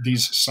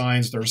there's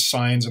signs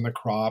in the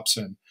crops,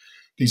 and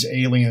these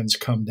aliens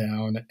come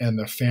down, and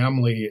the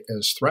family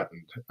is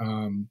threatened.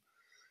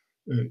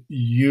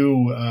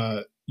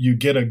 You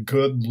get a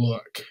good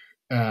look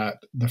at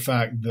the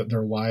fact that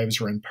their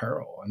lives are in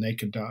peril and they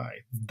could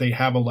die. They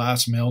have a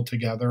last meal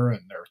together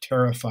and they're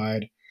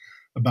terrified.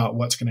 about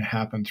what's going to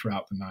happen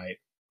throughout the night.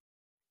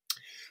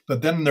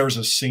 But then there's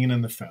a scene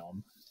in the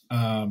film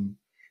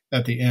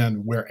at the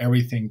end where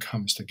everything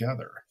comes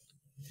together.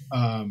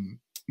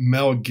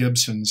 Mel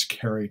Gibson's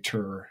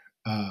character,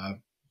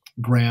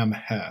 Graham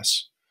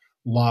Hess,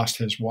 lost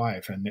his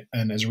wife.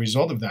 And as a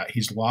result of that,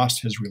 he's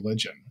lost his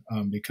religion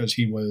because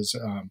he was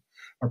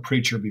a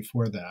preacher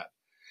before that.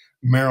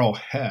 Merrill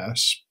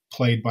Hess,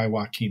 played by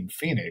Joaquin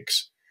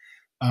Phoenix,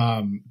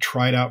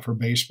 tried out for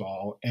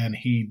baseball and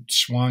he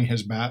swung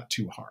his bat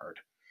too hard.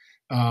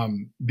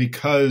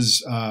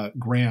 Because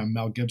Graham,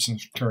 Mel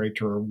Gibson's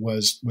character,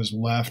 was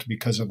left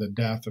because of the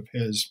death of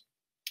his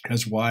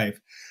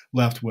wife,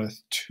 left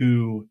with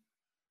two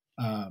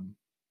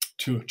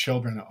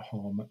children at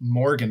home.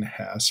 Morgan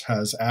Hess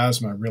has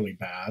asthma really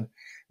bad,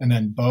 and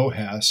then Bo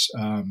Hess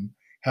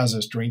has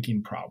this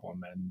drinking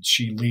problem, and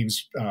she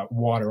leaves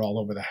water all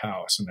over the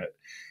house, and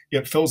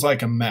it feels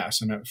like a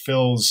mess, and it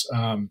feels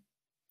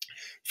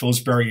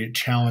very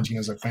challenging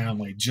as a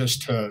family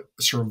just to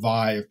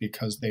survive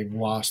because they've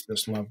lost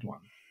this loved one.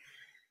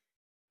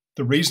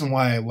 The reason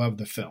why I love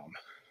the film,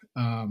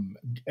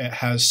 it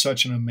has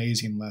such an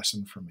amazing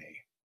lesson for me.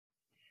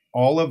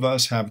 All of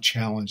us have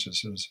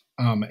challenges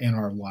in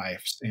our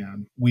lives,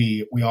 and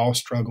we all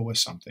struggle with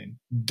something.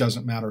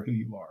 Doesn't matter who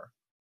you are.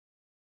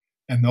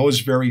 And those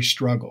very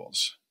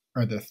struggles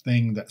are the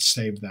thing that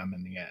saved them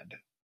in the end.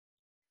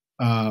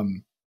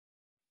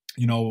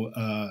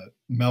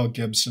 Mel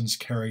Gibson's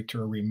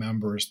character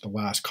remembers the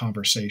last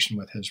conversation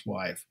with his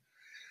wife.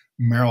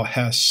 Merrill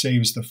Hess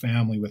saves the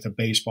family with a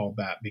baseball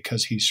bat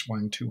because he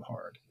swung too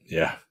hard.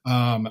 Yeah.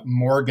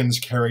 Morgan's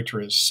character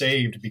is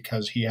saved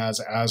because he has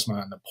asthma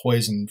and the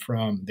poison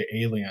from the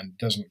alien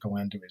doesn't go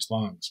into his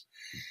lungs.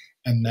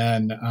 And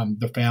then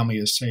the family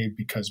is saved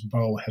because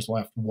Bo has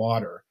left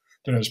water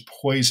that is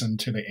poison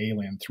to the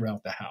alien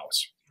throughout the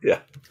house.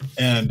 Yeah.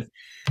 And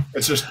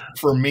it's just,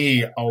 for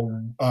me,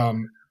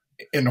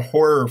 in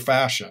horror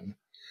fashion,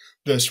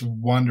 this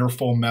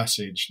wonderful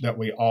message that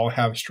we all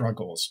have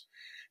struggles.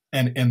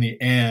 And in the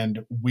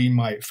end, we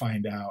might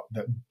find out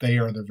that they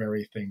are the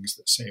very things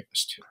that save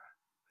us too.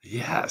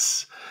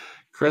 Yes.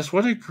 Chris,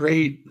 what a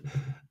great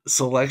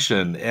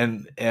selection.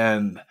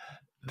 And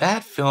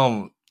that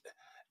film,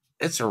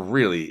 it's a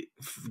really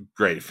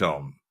great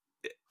film,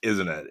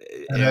 isn't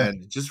it?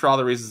 And just for all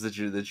the reasons that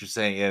you're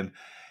saying.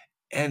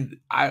 And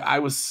I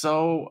was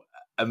so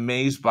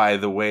amazed by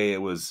the way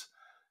it was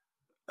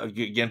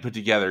again put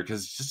together,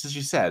 because just as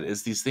you said,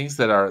 it's these things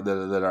that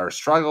are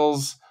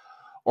struggles,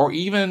 or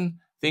even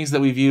things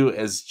that we view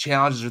as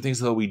challenges or things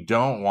that we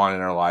don't want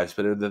in our lives,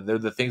 but they're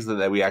the things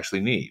that we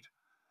actually need.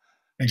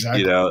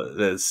 Exactly.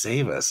 That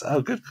save us.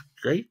 Oh, good.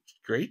 Great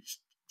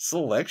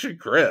selection,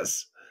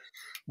 Chris.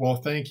 Well,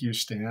 thank you,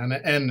 Stan.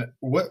 And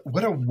what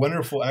a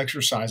wonderful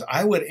exercise.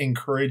 I would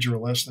encourage your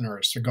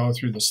listeners to go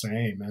through the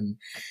same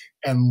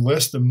and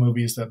list the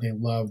movies that they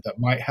love that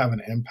might have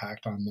an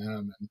impact on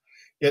them. And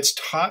it's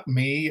taught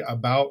me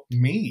about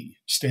me,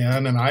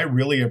 Stan, and I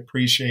really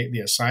appreciate the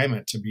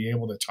assignment to be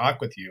able to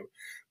talk with you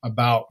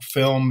about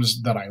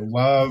films that I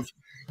love,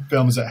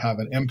 films that have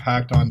an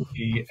impact on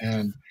me,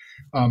 and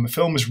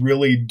films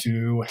really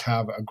do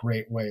have a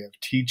great way of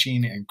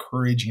teaching,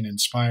 encouraging,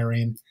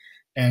 inspiring,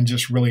 and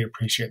just really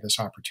appreciate this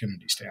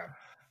opportunity, Stan.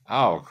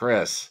 Oh,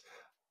 Chris,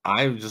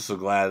 I'm just so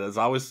glad. It's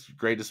always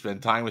great to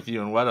spend time with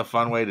you, and what a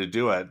fun way to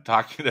do it,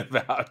 talking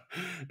about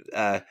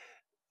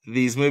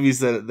these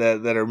movies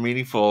that are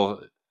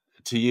meaningful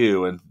to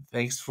you. And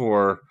thank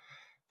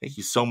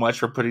you so much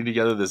for putting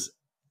together this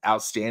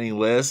outstanding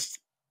list.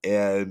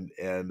 And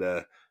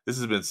this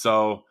has been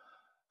so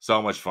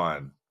much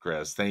fun,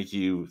 Chris. Thank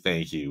you.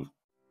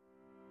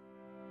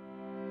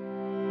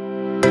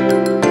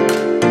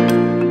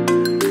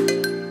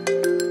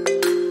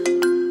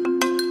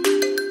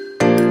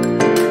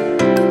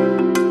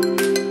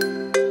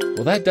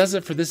 Well, that does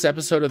it for this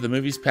episode of the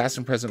Movies Past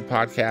and Present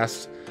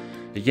podcast.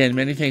 Again,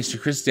 many thanks to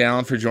Chris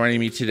Dallin for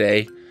joining me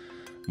today.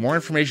 More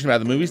information about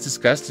the movies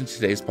discussed in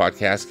today's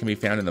podcast can be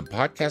found in the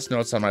podcast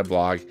notes on my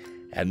blog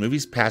at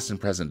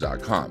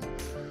moviespastandpresent.com.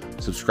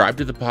 Subscribe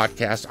to the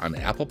podcast on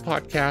Apple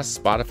Podcasts,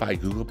 Spotify,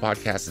 Google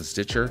Podcasts, and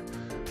Stitcher.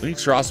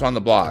 Links are also on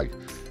the blog.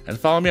 And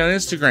follow me on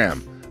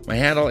Instagram. My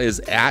handle is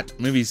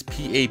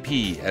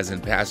 @moviespap, as in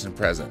past and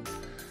present.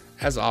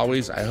 As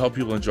always, I hope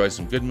you will enjoy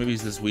some good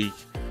movies this week,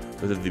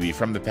 whether they be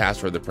from the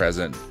past or the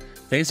present.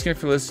 Thanks again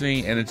for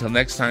listening, and until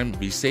next time,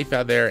 be safe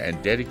out there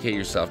and dedicate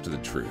yourself to the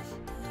truth.